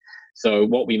unit. So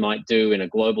what we might do in a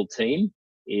global team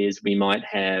is we might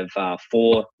have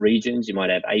 4 regions. You might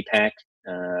have APAC,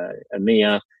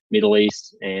 EMEA, Middle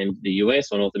East, and the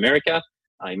US or North America.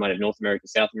 You might have North America,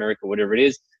 South America, whatever it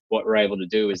is. What we're able to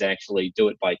do is actually do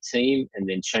it by team and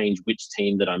then change which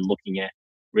team that I'm looking at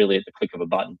really at the click of a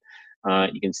button.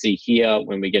 You can see here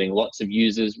when we're getting lots of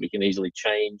users, we can easily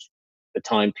change the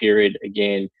time period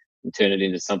again and turn it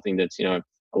into something that's,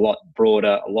 a lot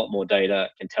broader, a lot more data,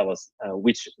 can tell us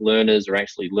which learners are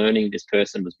actually learning. This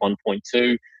person was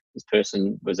 1.2. This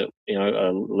person was at,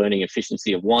 a learning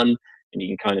efficiency of 1. And you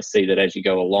can kind of see that as you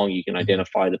go along, you can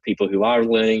identify the people who are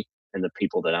learning and the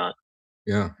people that aren't.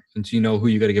 Yeah. And so you know who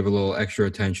you got to give a little extra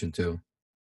attention to.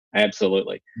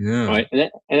 Absolutely. Yeah. Right. And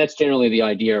that's generally the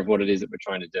idea of what it is that we're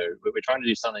trying to do. We're trying to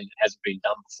do something that hasn't been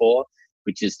done before,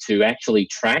 which is to actually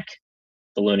track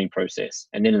the learning process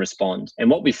and then respond. And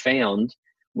what we found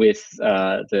with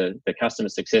the customer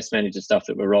success manager stuff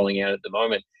that we're rolling out at the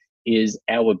moment is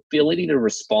our ability to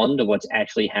respond to what's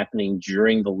actually happening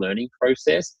during the learning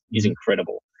process is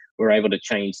incredible. We're able to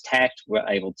change tact. We're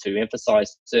able to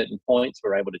emphasize certain points.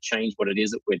 We're able to change what it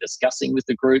is that we're discussing with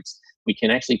the groups. We can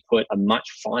actually put a much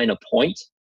finer point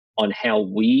on how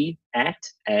we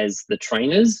act as the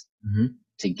trainers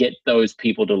to get those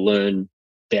people to learn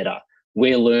better.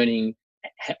 We're learning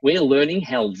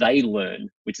how they learn,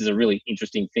 which is a really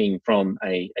interesting thing from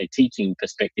a teaching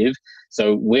perspective.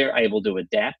 So we're able to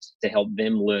adapt to help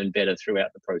them learn better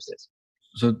throughout the process.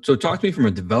 So talk to me from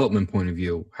a development point of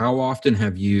view. How often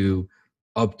have you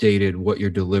updated what you're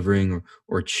delivering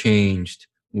or changed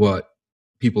what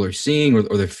people are seeing or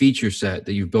the feature set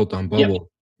that you've built on Yep. Bubble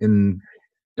in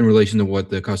relation to what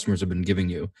the customers have been giving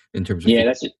you in terms of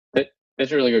Yeah, feedback?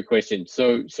 that's a really good question.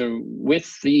 So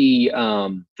with the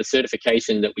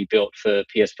certification that we built for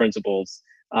PS Principles,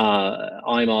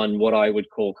 I'm on what I would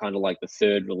call kind of like the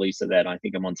third release of that. I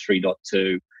think I'm on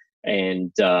 3.2,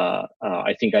 and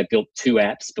I think I built 2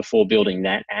 apps before building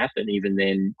that app, and even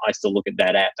then, I still look at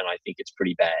that app and I think it's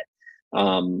pretty bad.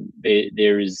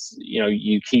 There is,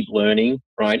 you keep learning,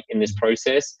 right, in this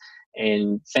process.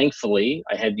 And thankfully,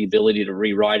 I had the ability to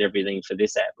rewrite everything for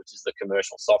this app, which is the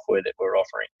commercial software that we're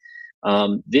offering.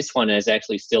 This one is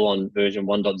actually still on version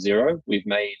 1.0. We've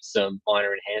made some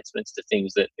minor enhancements to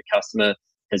things that the customer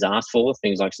has asked for,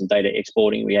 things like some data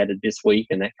exporting we added this week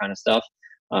and that kind of stuff.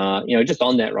 Just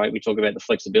on that, right, we talk about the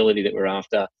flexibility that we're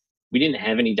after. We didn't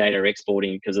have any data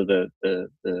exporting because of the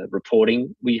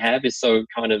reporting we have is so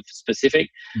kind of specific,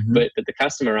 but the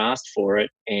customer asked for it,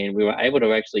 and we were able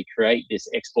to actually create this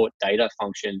export data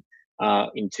function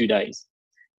in 2 days.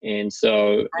 And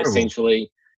so Incredible.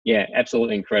 essentially, yeah,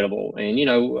 absolutely incredible. And,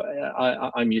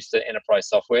 I'm used to enterprise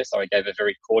software, so I gave a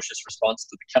very cautious response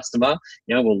to the customer.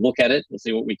 We'll look at it, we'll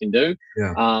see what we can do.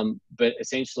 Yeah. But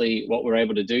essentially, what we're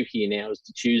able to do here now is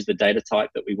to choose the data type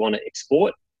that we want to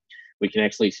export. We can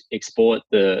actually export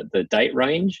the date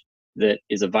range that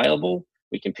is available.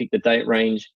 We can pick the date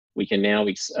range. We can now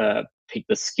pick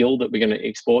the skill that we're going to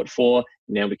export for.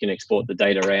 Now we can export the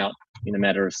data out in a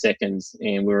matter of seconds,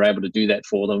 and we were able to do that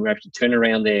for them. We're able to turn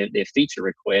around their feature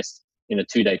request in a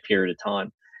 2-day period of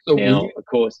time. So Now, of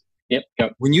course, yep, go.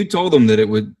 when you told them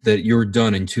that you're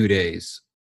done in 2 days,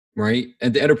 right?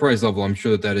 At the enterprise level, I'm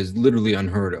sure that is literally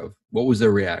unheard of. What was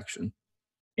their reaction?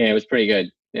 Yeah, it was pretty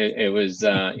good. It was,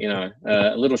 a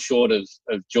little short of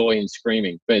joy and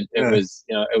screaming, but Yeah.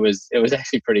 it was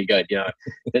actually pretty good.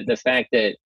 The fact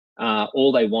that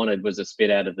all they wanted was a spit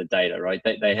out of the data, right?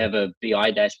 They have a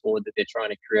BI dashboard that they're trying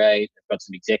to create. They've got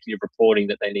some executive reporting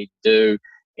that they need to do,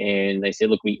 and they said,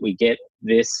 "Look, we get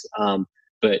this,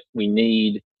 but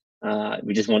we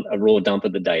just want a raw dump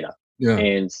of the data." Yeah.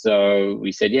 And so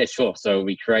we said, "Yeah, sure." So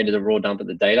we created a raw dump of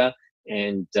the data.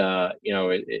 And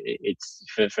it's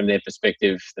from their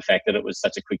perspective, the fact that it was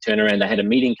such a quick turnaround. They had a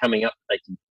meeting coming up that they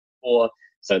could before,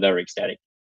 so they were ecstatic.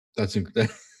 That's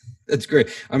great.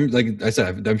 I'm like I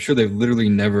said, I'm sure they've literally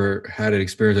never had an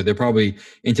experience. They're probably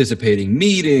anticipating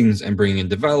meetings and bringing in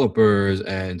developers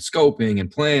and scoping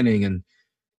and planning, and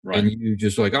Right. you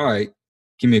just like, all right,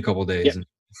 give me a couple of days. Yep. And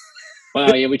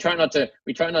Well, yeah, we try not to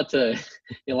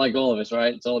like all of us,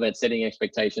 right? It's all about setting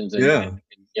expectations Yeah.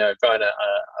 and trying to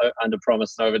under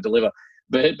promise and over deliver.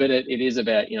 But it is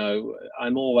about,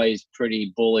 I'm always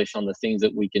pretty bullish on the things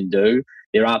that we can do.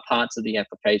 There are parts of the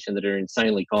application that are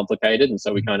insanely complicated, and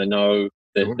so we kind of know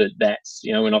that, Sure. that's,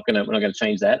 we're not gonna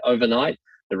change that overnight.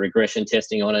 The regression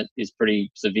testing on it is pretty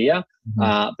severe.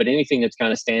 Mhm. But anything that's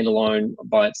kind of standalone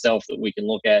by itself that we can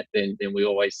look at, then we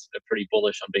always are pretty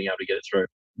bullish on being able to get it through.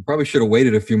 You probably should have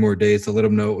waited a few more days to let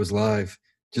them know it was live,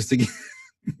 just to get,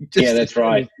 Yeah, just to that's get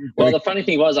right. them the Well, feedback. the funny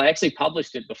thing was, I actually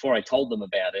published it before I told them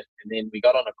about it, and then we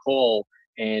got on a call,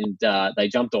 and they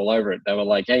jumped all over it. They were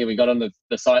like, "Hey, we got on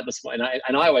the site this morning,"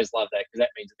 and I always love that because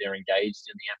that means that they're engaged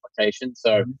in the application.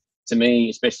 So Mhm. to me,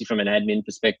 especially from an admin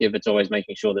perspective, it's always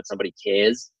making sure that somebody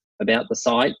cares about the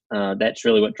site. That's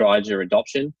really what drives your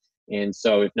adoption. And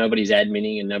so if nobody's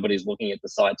adminning and nobody's looking at the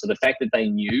site, so the fact that they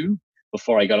knew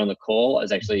before I got on the call, I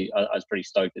was pretty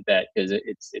stoked at that because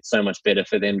it's so much better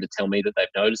for them to tell me that they've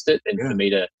noticed it than for Yeah. me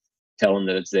to tell them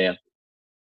that it's there.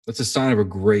 That's a sign of a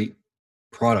great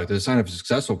product. It's a sign of a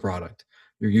successful product.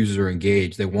 Your users are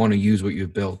engaged. They want to use what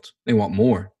you've built. They want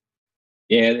more.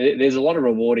 Yeah, there's a lot of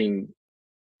rewarding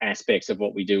aspects of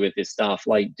what we do with this stuff,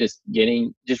 like just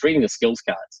reading the skills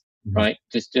cards, Mhm. right?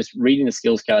 Just reading the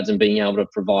skills cards and being able to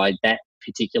provide that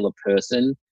particular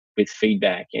person with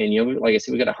feedback. And like I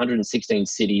said, we've got 116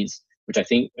 cities, which I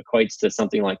think equates to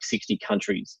something like 60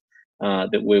 countries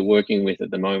that we're working with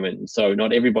at the moment. And so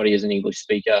not everybody is an English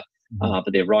speaker, Mhm.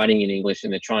 but they're writing in English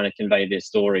and they're trying to convey their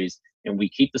stories. And we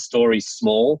keep the stories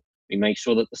small. We make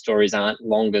sure that the stories aren't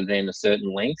longer than a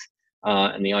certain length.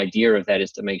 And the idea of that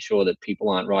is to make sure that people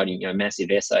aren't writing, massive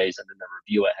essays, and then the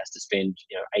reviewer has to spend,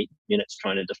 8 minutes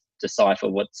trying to decipher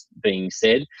what's being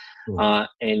said. Sure.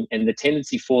 And the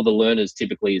tendency for the learners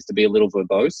typically is to be a little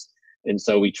verbose, and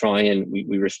so we try and we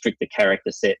restrict the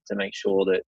character set to make sure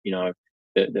that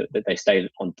that they stay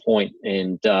on point.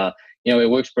 And it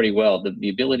works pretty well. The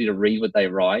ability to read what they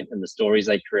write and the stories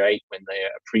they create when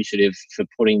they're appreciative for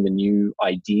putting the new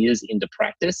ideas into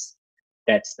practice,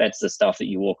 that's the stuff that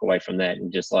you walk away from that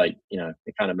and just like,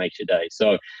 it kind of makes your day.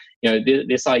 So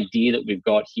this idea that we've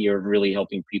got here of really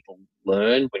helping people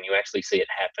learn, when you actually see it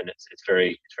happen, it's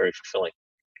very fulfilling.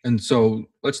 And so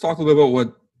let's talk a little bit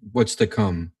about what's to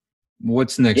come.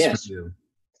 What's next for Yes. you?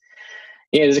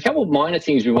 Yeah, there's a couple of minor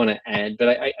things we want to add, but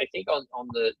I think on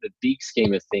the big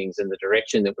scheme of things and the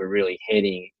direction that we're really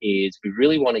heading is we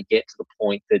really want to get to the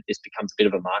point that this becomes a bit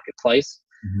of a marketplace.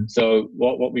 Mhm. So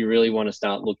what we really want to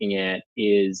start looking at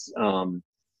is, like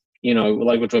we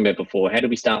are talking about before, how do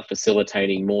we start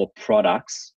facilitating more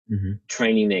products, Mhm.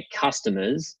 training their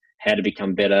customers how to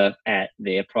become better at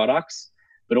their products,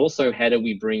 but also how do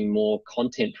we bring more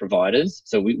content providers?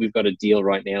 So we've got a deal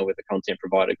right now with a content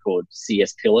provider called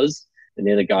CS Pillars, and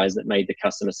they're the guys that made the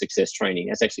customer success training.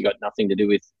 That's actually got nothing to do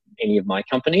with any of my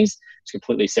companies. It's a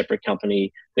completely separate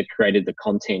company that created the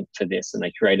content for this, and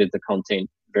they created the content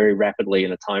very rapidly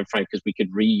in a time frame because we could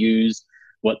reuse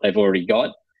what they've already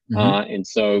got. Mhm. And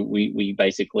so we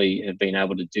basically have been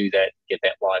able to do that, get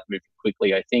that live moving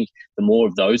quickly. I think the more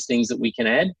of those things that we can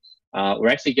add, we're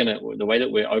actually the way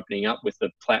that we're opening up with the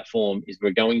platform is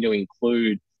we're going to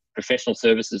include professional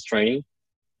services training,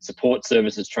 support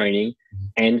services training,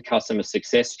 and customer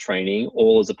success training,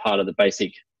 all as a part of the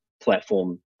basic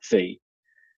platform fee.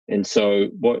 And so,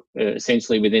 what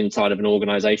essentially within inside of an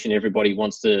organization, everybody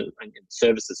wants to, on the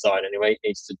services side anyway,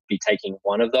 needs to be taking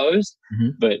one of those.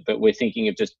 Mhm. But we're thinking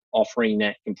of just offering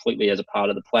that completely as a part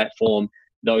of the platform.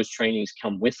 Those trainings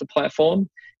come with the platform,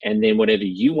 and then whatever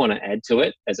you want to add to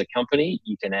it as a company,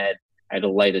 you can add at a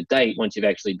later date once you've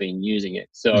actually been using it.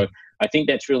 So I think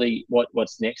that's really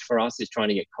what's next for us, is trying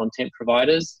to get content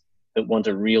providers that want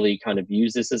to really kind of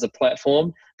use this as a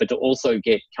platform, but to also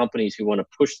get companies who want to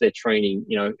push their training,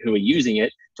 who are using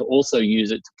it, to also use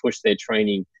it to push their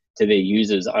training to their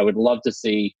users. I would love to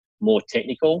see more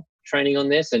technical training on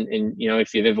this. And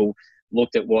if you've ever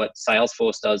looked at what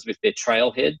Salesforce does with their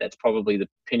Trailhead, that's probably the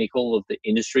pinnacle of the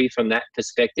industry from that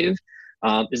perspective.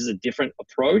 This is a different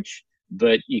approach,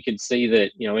 but you can see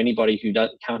that anybody who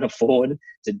can't afford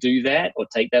to do that or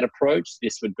take that approach,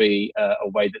 this would be a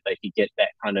way that they could get that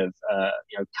kind of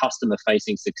customer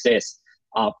facing success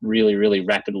up really, really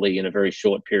rapidly in a very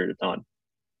short period of time.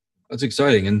 That's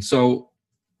exciting. And so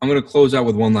I'm going to close out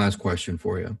with one last question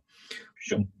for you.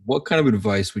 Sure. What kind of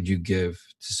advice would you give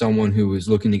to someone who is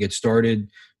looking to get started,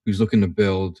 who's looking to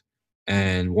build,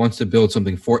 and wants to build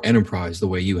something for enterprise the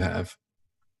way you have?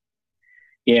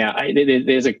 Yeah,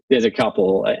 there's a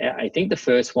couple. I think the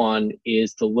first one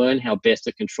is to learn how best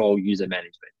to control user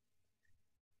management.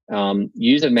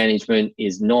 User management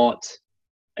is not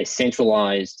a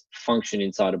centralized function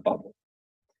inside a bubble.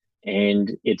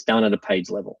 and it's done at a page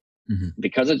level. Mm-hmm.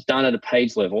 Because it's done at a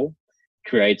page level,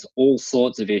 creates all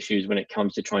sorts of issues when it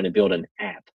comes to trying to build an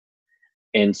app.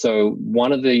 And so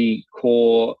one of the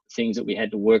core things that we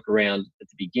had to work around at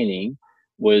the beginning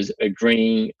was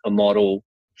agreeing a model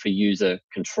for user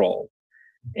control.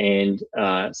 And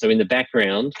so in the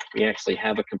background, we actually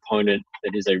have a component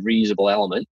that is a reusable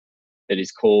element that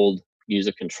is called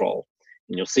user control.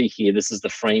 And you'll see here, this is the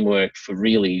framework for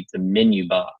really the menu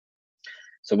bar.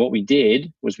 So what we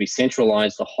did was we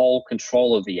centralized the whole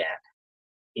control of the app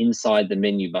inside the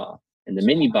menu bar. And the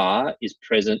menu bar is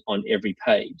present on every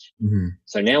page. Mm-hmm.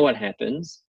 So now what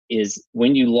happens is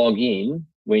when you log in,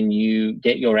 when you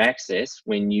get your access,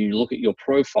 when you look at your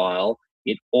profile,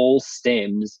 it all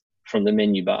stems from the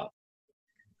menu bar.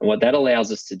 And what that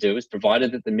allows us to do is,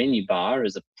 provided that the menu bar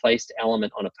is a placed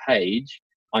element on a page,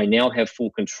 I now have full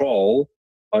control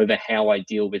over how I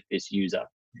deal with this user,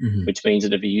 Mm-hmm. which means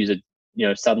that if a user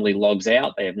suddenly logs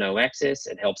out, they have no access.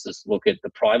 It helps us look at the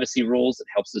privacy rules. It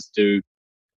helps us do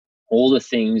all the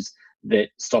things that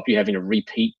stop you having to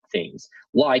repeat things,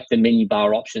 like the menu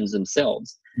bar options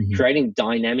themselves. Mm-hmm. Creating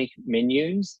dynamic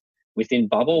menus within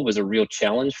Bubble was a real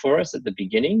challenge for us at the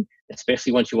beginning,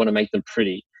 especially once you want to make them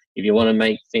pretty. If you want to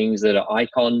make things that are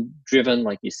icon driven,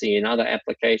 like you see in other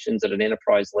applications at an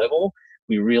enterprise level,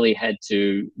 we really had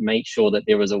to make sure that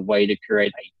there was a way to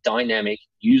create a dynamic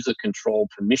user control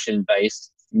permission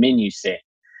based menu set.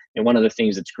 And one of the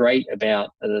things that's great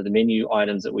about the menu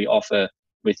items that we offer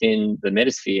within the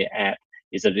Metisphere app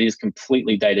is that it is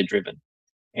completely data driven,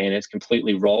 and it's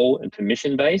completely role and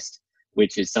permission based,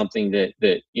 which is something that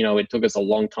it took us a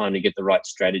long time to get the right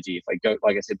strategy. If I go,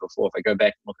 like I said before, if I go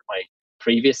back and look at my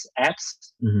previous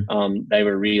apps, Mm-hmm. they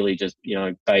were really just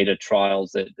beta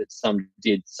trials that some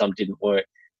did, some didn't work.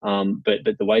 But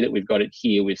the way that we've got it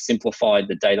here, we've simplified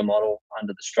the data model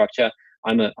under the structure.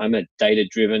 I'm a data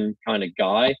driven kind of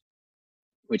guy,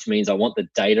 which means I want the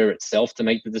data itself to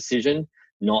make the decision,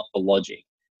 not the logic.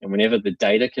 And whenever the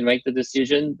data can make the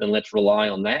decision, then let's rely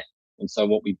on that. And so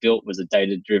what we built was a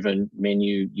data-driven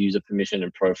menu, user permission,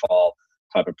 and profile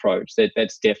type approach.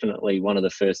 That's definitely one of the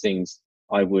first things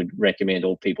I would recommend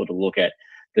all people to look at.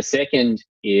 The second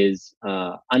is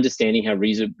understanding how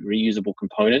reusable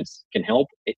components can help.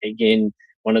 Again,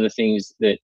 one of the things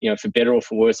that, for better or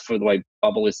for worse, for the way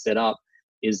Bubble is set up,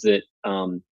 is that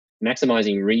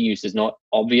maximizing reuse is not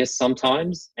obvious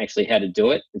sometimes, actually, how to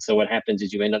do it. And so what happens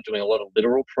is you end up doing a lot of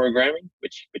literal programming,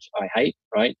 which I hate,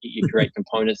 right? You create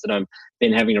components that I'm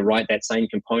then having to write that same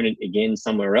component again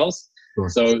somewhere else. Sure.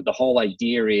 So the whole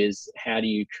idea is, how do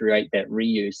you create that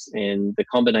reuse? And the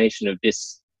combination of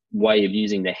this way of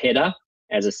using the header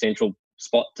as a central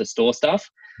spot to store stuff,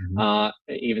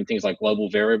 even things like global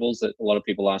variables that a lot of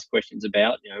people ask questions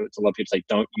about. It's a lot of people say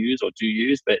don't use or do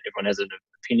use, but everyone has an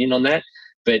opinion on that.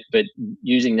 But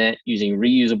using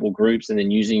reusable groups and then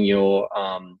using your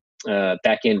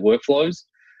back-end workflows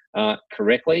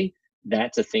correctly,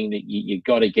 that's a thing that you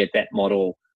got to get that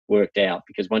model worked out,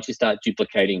 because once you start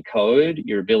duplicating code,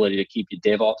 your ability to keep your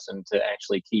DevOps and to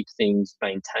actually keep things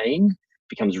maintained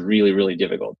becomes really, really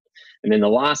difficult. And then the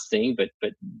last thing,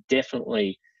 but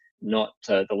definitely not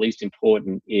the least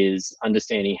important, is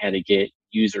understanding how to get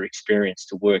user experience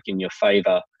to work in your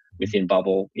favor within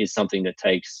Bubble. Is something that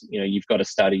takes, you've got to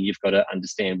study, you've got to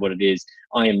understand what it is.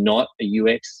 I am not a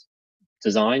UX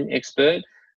design expert.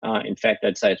 In fact,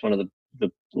 I'd say it's one of the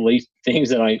least things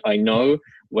that I know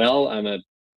well. I'm a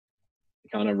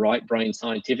kind of right brain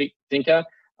scientific thinker.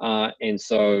 And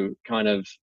so kind of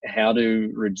how to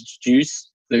reduce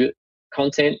the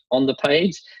content on the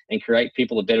page and create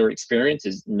people a better experience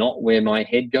is not where my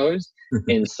head goes.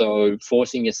 And so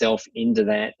forcing yourself into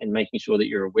that and making sure that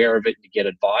you're aware of it, you get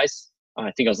advice.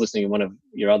 I think I was listening to one of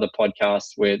your other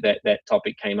podcasts where that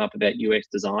topic came up about UX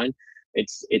design.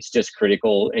 It's just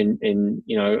critical. And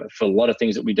for a lot of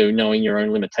things that we do, knowing your own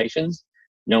limitations,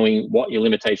 knowing what your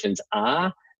limitations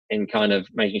are, and kind of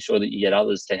making sure that you get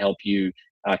others to help you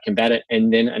combat it.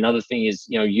 And then another thing is,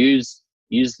 use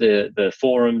the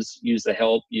forums, use the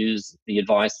help, use the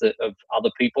advice of other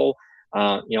people.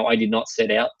 I did not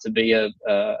set out to be a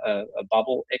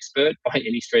Bubble expert by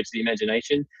any stretch of the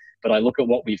imagination, but I look at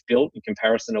what we've built in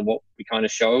comparison to what we kind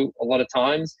of show a lot of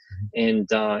times. And,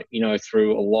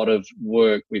 through a lot of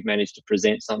work, we've managed to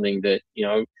present something that,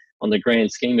 on the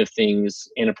grand scheme of things,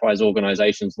 enterprise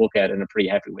organizations look at and are pretty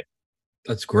happy with.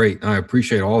 That's great. I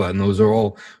appreciate all that. And those are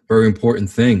all very important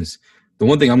things. The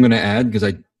one thing I'm going to add,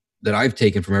 that I've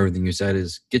taken from everything you said,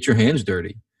 is get your hands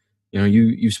dirty.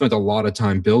 You've spent a lot of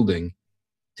time building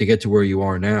to get to where you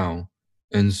are now.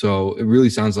 And so it really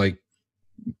sounds like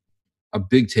a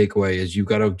big takeaway is you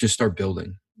got to just start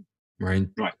building, right?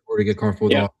 Right. Or to get comfortable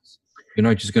with Yeah. Office. You're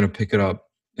not just going to pick it up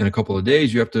in a couple of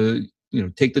days. You have to,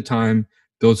 take the time,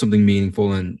 build something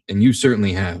meaningful, and you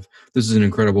certainly have. This is an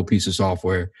incredible piece of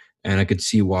software, and I could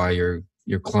see why your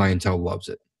clientele loves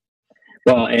it.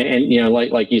 Well, and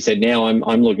like you said, now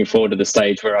I'm looking forward to the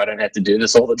stage where I don't have to do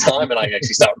this all the time, and I can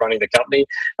actually start running the company.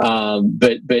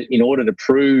 But in order to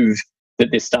prove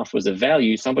that this stuff was of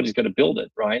value, somebody's got to build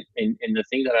it, right? And the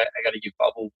thing that I got to give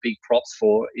Bubble big props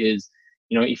for is,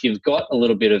 if you've got a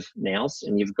little bit of nous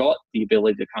and you've got the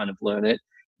ability to kind of learn it,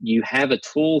 you have a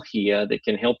tool here that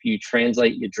can help you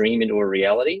translate your dream into a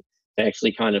reality, to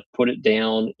actually kind of put it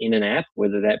down in an app,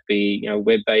 whether that be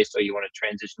web-based or you want to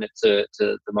transition it to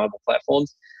the mobile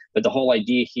platforms. But the whole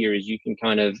idea here is you can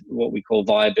kind of what we call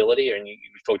viability, and you've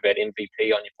talked about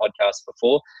MVP on your podcast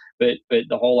before. But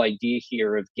the whole idea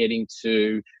here of getting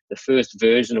to the first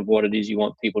version of what it is you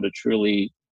want people to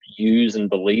truly use and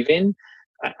believe in.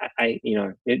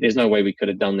 There's no way we could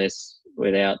have done this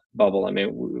without Bubble. I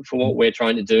mean, for what we're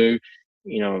trying to do,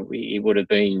 it would have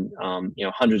been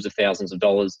hundreds of thousands of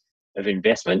dollars of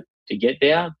investment to get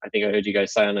there. I think I heard you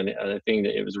guys say on a thing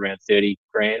that it was around 30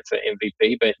 grand for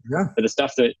MVP, but Yeah. for the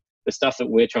stuff that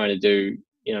we're trying to do,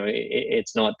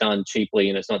 it's not done cheaply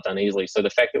and it's not done easily. So the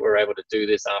fact that we're able to do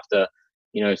this after,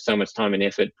 so much time and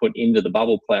effort put into the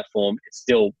Bubble platform, it's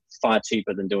still far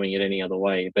cheaper than doing it any other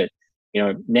way. But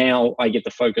now I get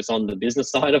to focus on the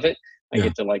business side of it. I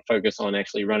get to focus on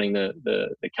actually running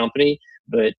the company,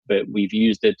 but we've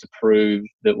used it to prove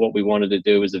that what we wanted to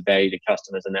do is of value to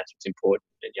customers, and that's what's important.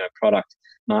 And, product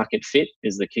market fit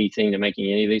is the key thing to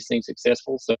making any of these things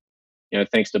successful. So,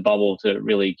 thanks to Bubble to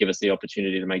really give us the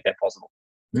opportunity to make that possible.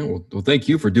 Yeah, well, thank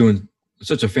you for doing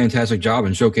such a fantastic job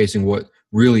and showcasing what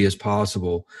really is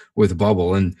possible with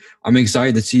Bubble. And I'm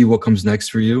excited to see what comes next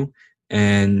for you.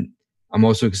 And I'm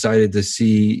also excited to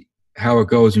see how it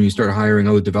goes when you start hiring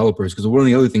other developers. Because one of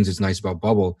the other things that's nice about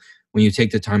Bubble, when you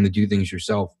take the time to do things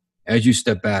yourself, as you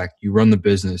step back, you run the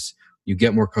business, you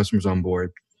get more customers on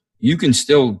board, you can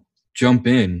still jump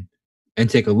in and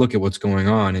take a look at what's going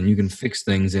on, and you can fix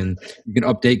things, and you can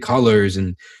update colors,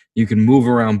 and you can move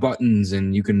around buttons,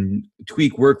 and you can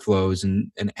tweak workflows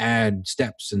and add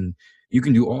steps, and you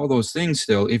can do all those things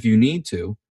still if you need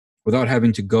to, without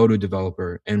having to go to a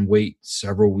developer and wait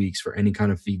several weeks for any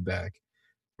kind of feedback,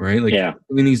 right? Like, Yeah.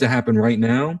 it needs to happen right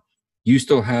now. You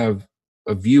still have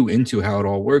a view into how it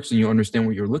all works, and you understand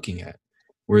what you're looking at.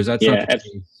 Whereas that's not Yeah. the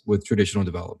case with traditional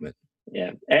development.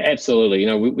 Yeah, absolutely.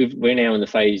 We're now in the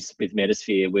phase with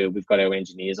Metisphere where we've got our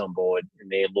engineers on board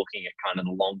and they're looking at kind of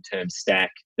the long-term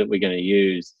stack that we're going to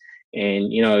use.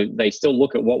 And, they still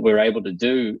look at what we're able to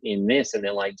do in this and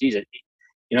they're like, geez,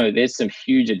 there's some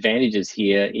huge advantages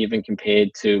here, even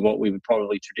compared to what we would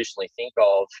probably traditionally think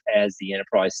of as the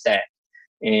enterprise stack.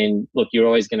 And look, you're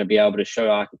always going to be able to show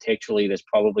architecturally there's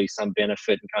probably some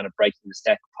benefit in kind of breaking the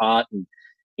stack apart and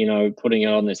putting it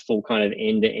on this full kind of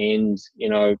end-to-end,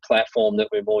 platform that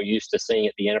we're more used to seeing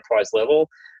at the enterprise level.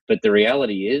 But the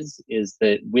reality is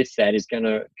that with that is going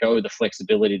to go the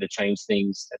flexibility to change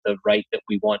things at the rate that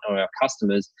we want, or our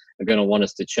customers are going to want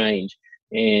us to change.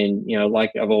 And,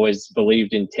 like I've always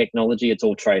believed in technology, it's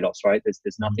all trade-offs, right?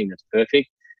 There's nothing that's perfect.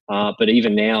 But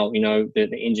even now, the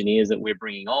engineers that we're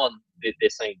bringing on, they're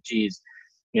saying, geez,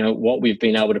 what we've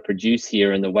been able to produce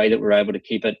here and the way that we're able to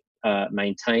keep it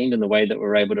maintained and the way that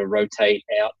we're able to rotate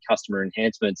out customer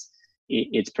enhancements,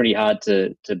 it's pretty hard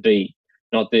to beat.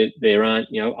 Not that there aren't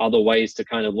other ways to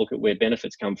kind of look at where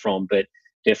benefits come from, but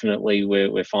definitely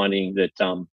we're finding that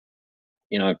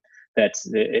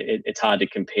it's hard to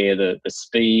compare the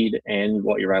speed and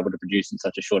what you're able to produce in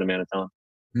such a short amount of time.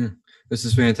 Yeah, this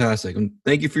is fantastic. And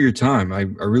thank you for your time. I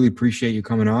really appreciate you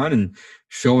coming on and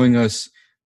showing us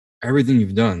everything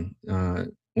you've done.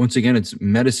 Once again, it's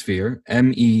Metisphere,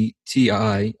 Metisphere.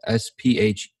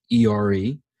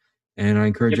 And I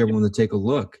encourage Yep. everyone to take a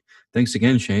look. Thanks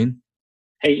again, Shane.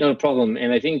 Hey, no problem.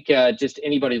 And I think just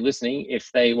anybody listening, if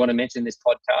they want to mention this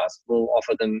podcast, we'll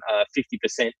offer them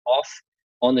 50% off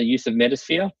on the use of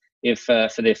Metisphere if for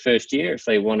their first year, if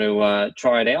they want to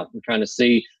try it out and kind of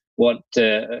see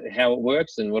how it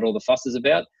works and what all the fuss is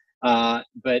about.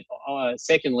 But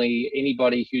secondly,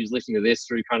 anybody who's listening to this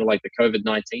through kind of like the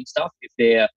COVID-19 stuff, if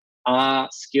there are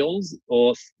skills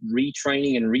or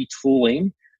retraining and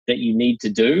retooling that you need to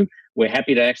do, we're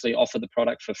happy to actually offer the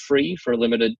product for free for a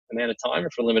limited amount of time or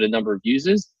for a limited number of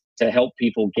users to help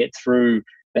people get through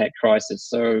that crisis.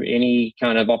 So any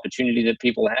kind of opportunity that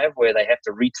people have where they have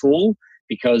to retool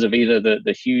because of either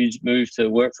the huge move to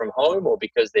work from home or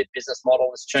because their business model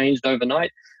has changed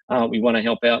overnight, we want to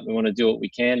help out. We want to do what we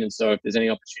can. And so if there's any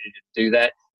opportunity to do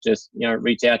that, just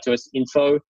reach out to us,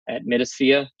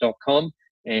 info@metisphere.com.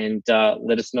 and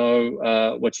let us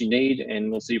know what you need,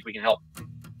 and we'll see if we can help.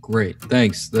 Great,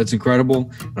 thanks. That's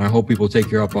incredible, and I hope people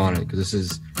take you up on it, because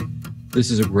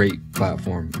this is a great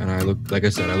platform, and I look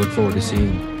forward to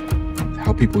seeing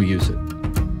how people use it.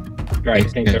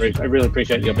 Great, thanks. I really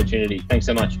appreciate the opportunity. Thanks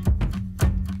so much.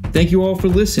 Thank you all for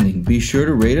listening. Be sure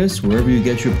to rate us wherever you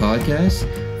get your podcasts.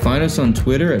 Find us on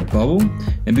Twitter at Bubble,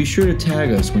 and be sure to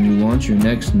tag us when you launch your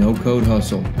next no-code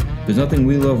hustle. There's nothing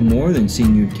we love more than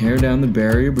seeing you tear down the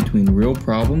barrier between real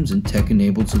problems and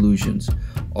tech-enabled solutions,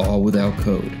 all without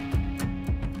code.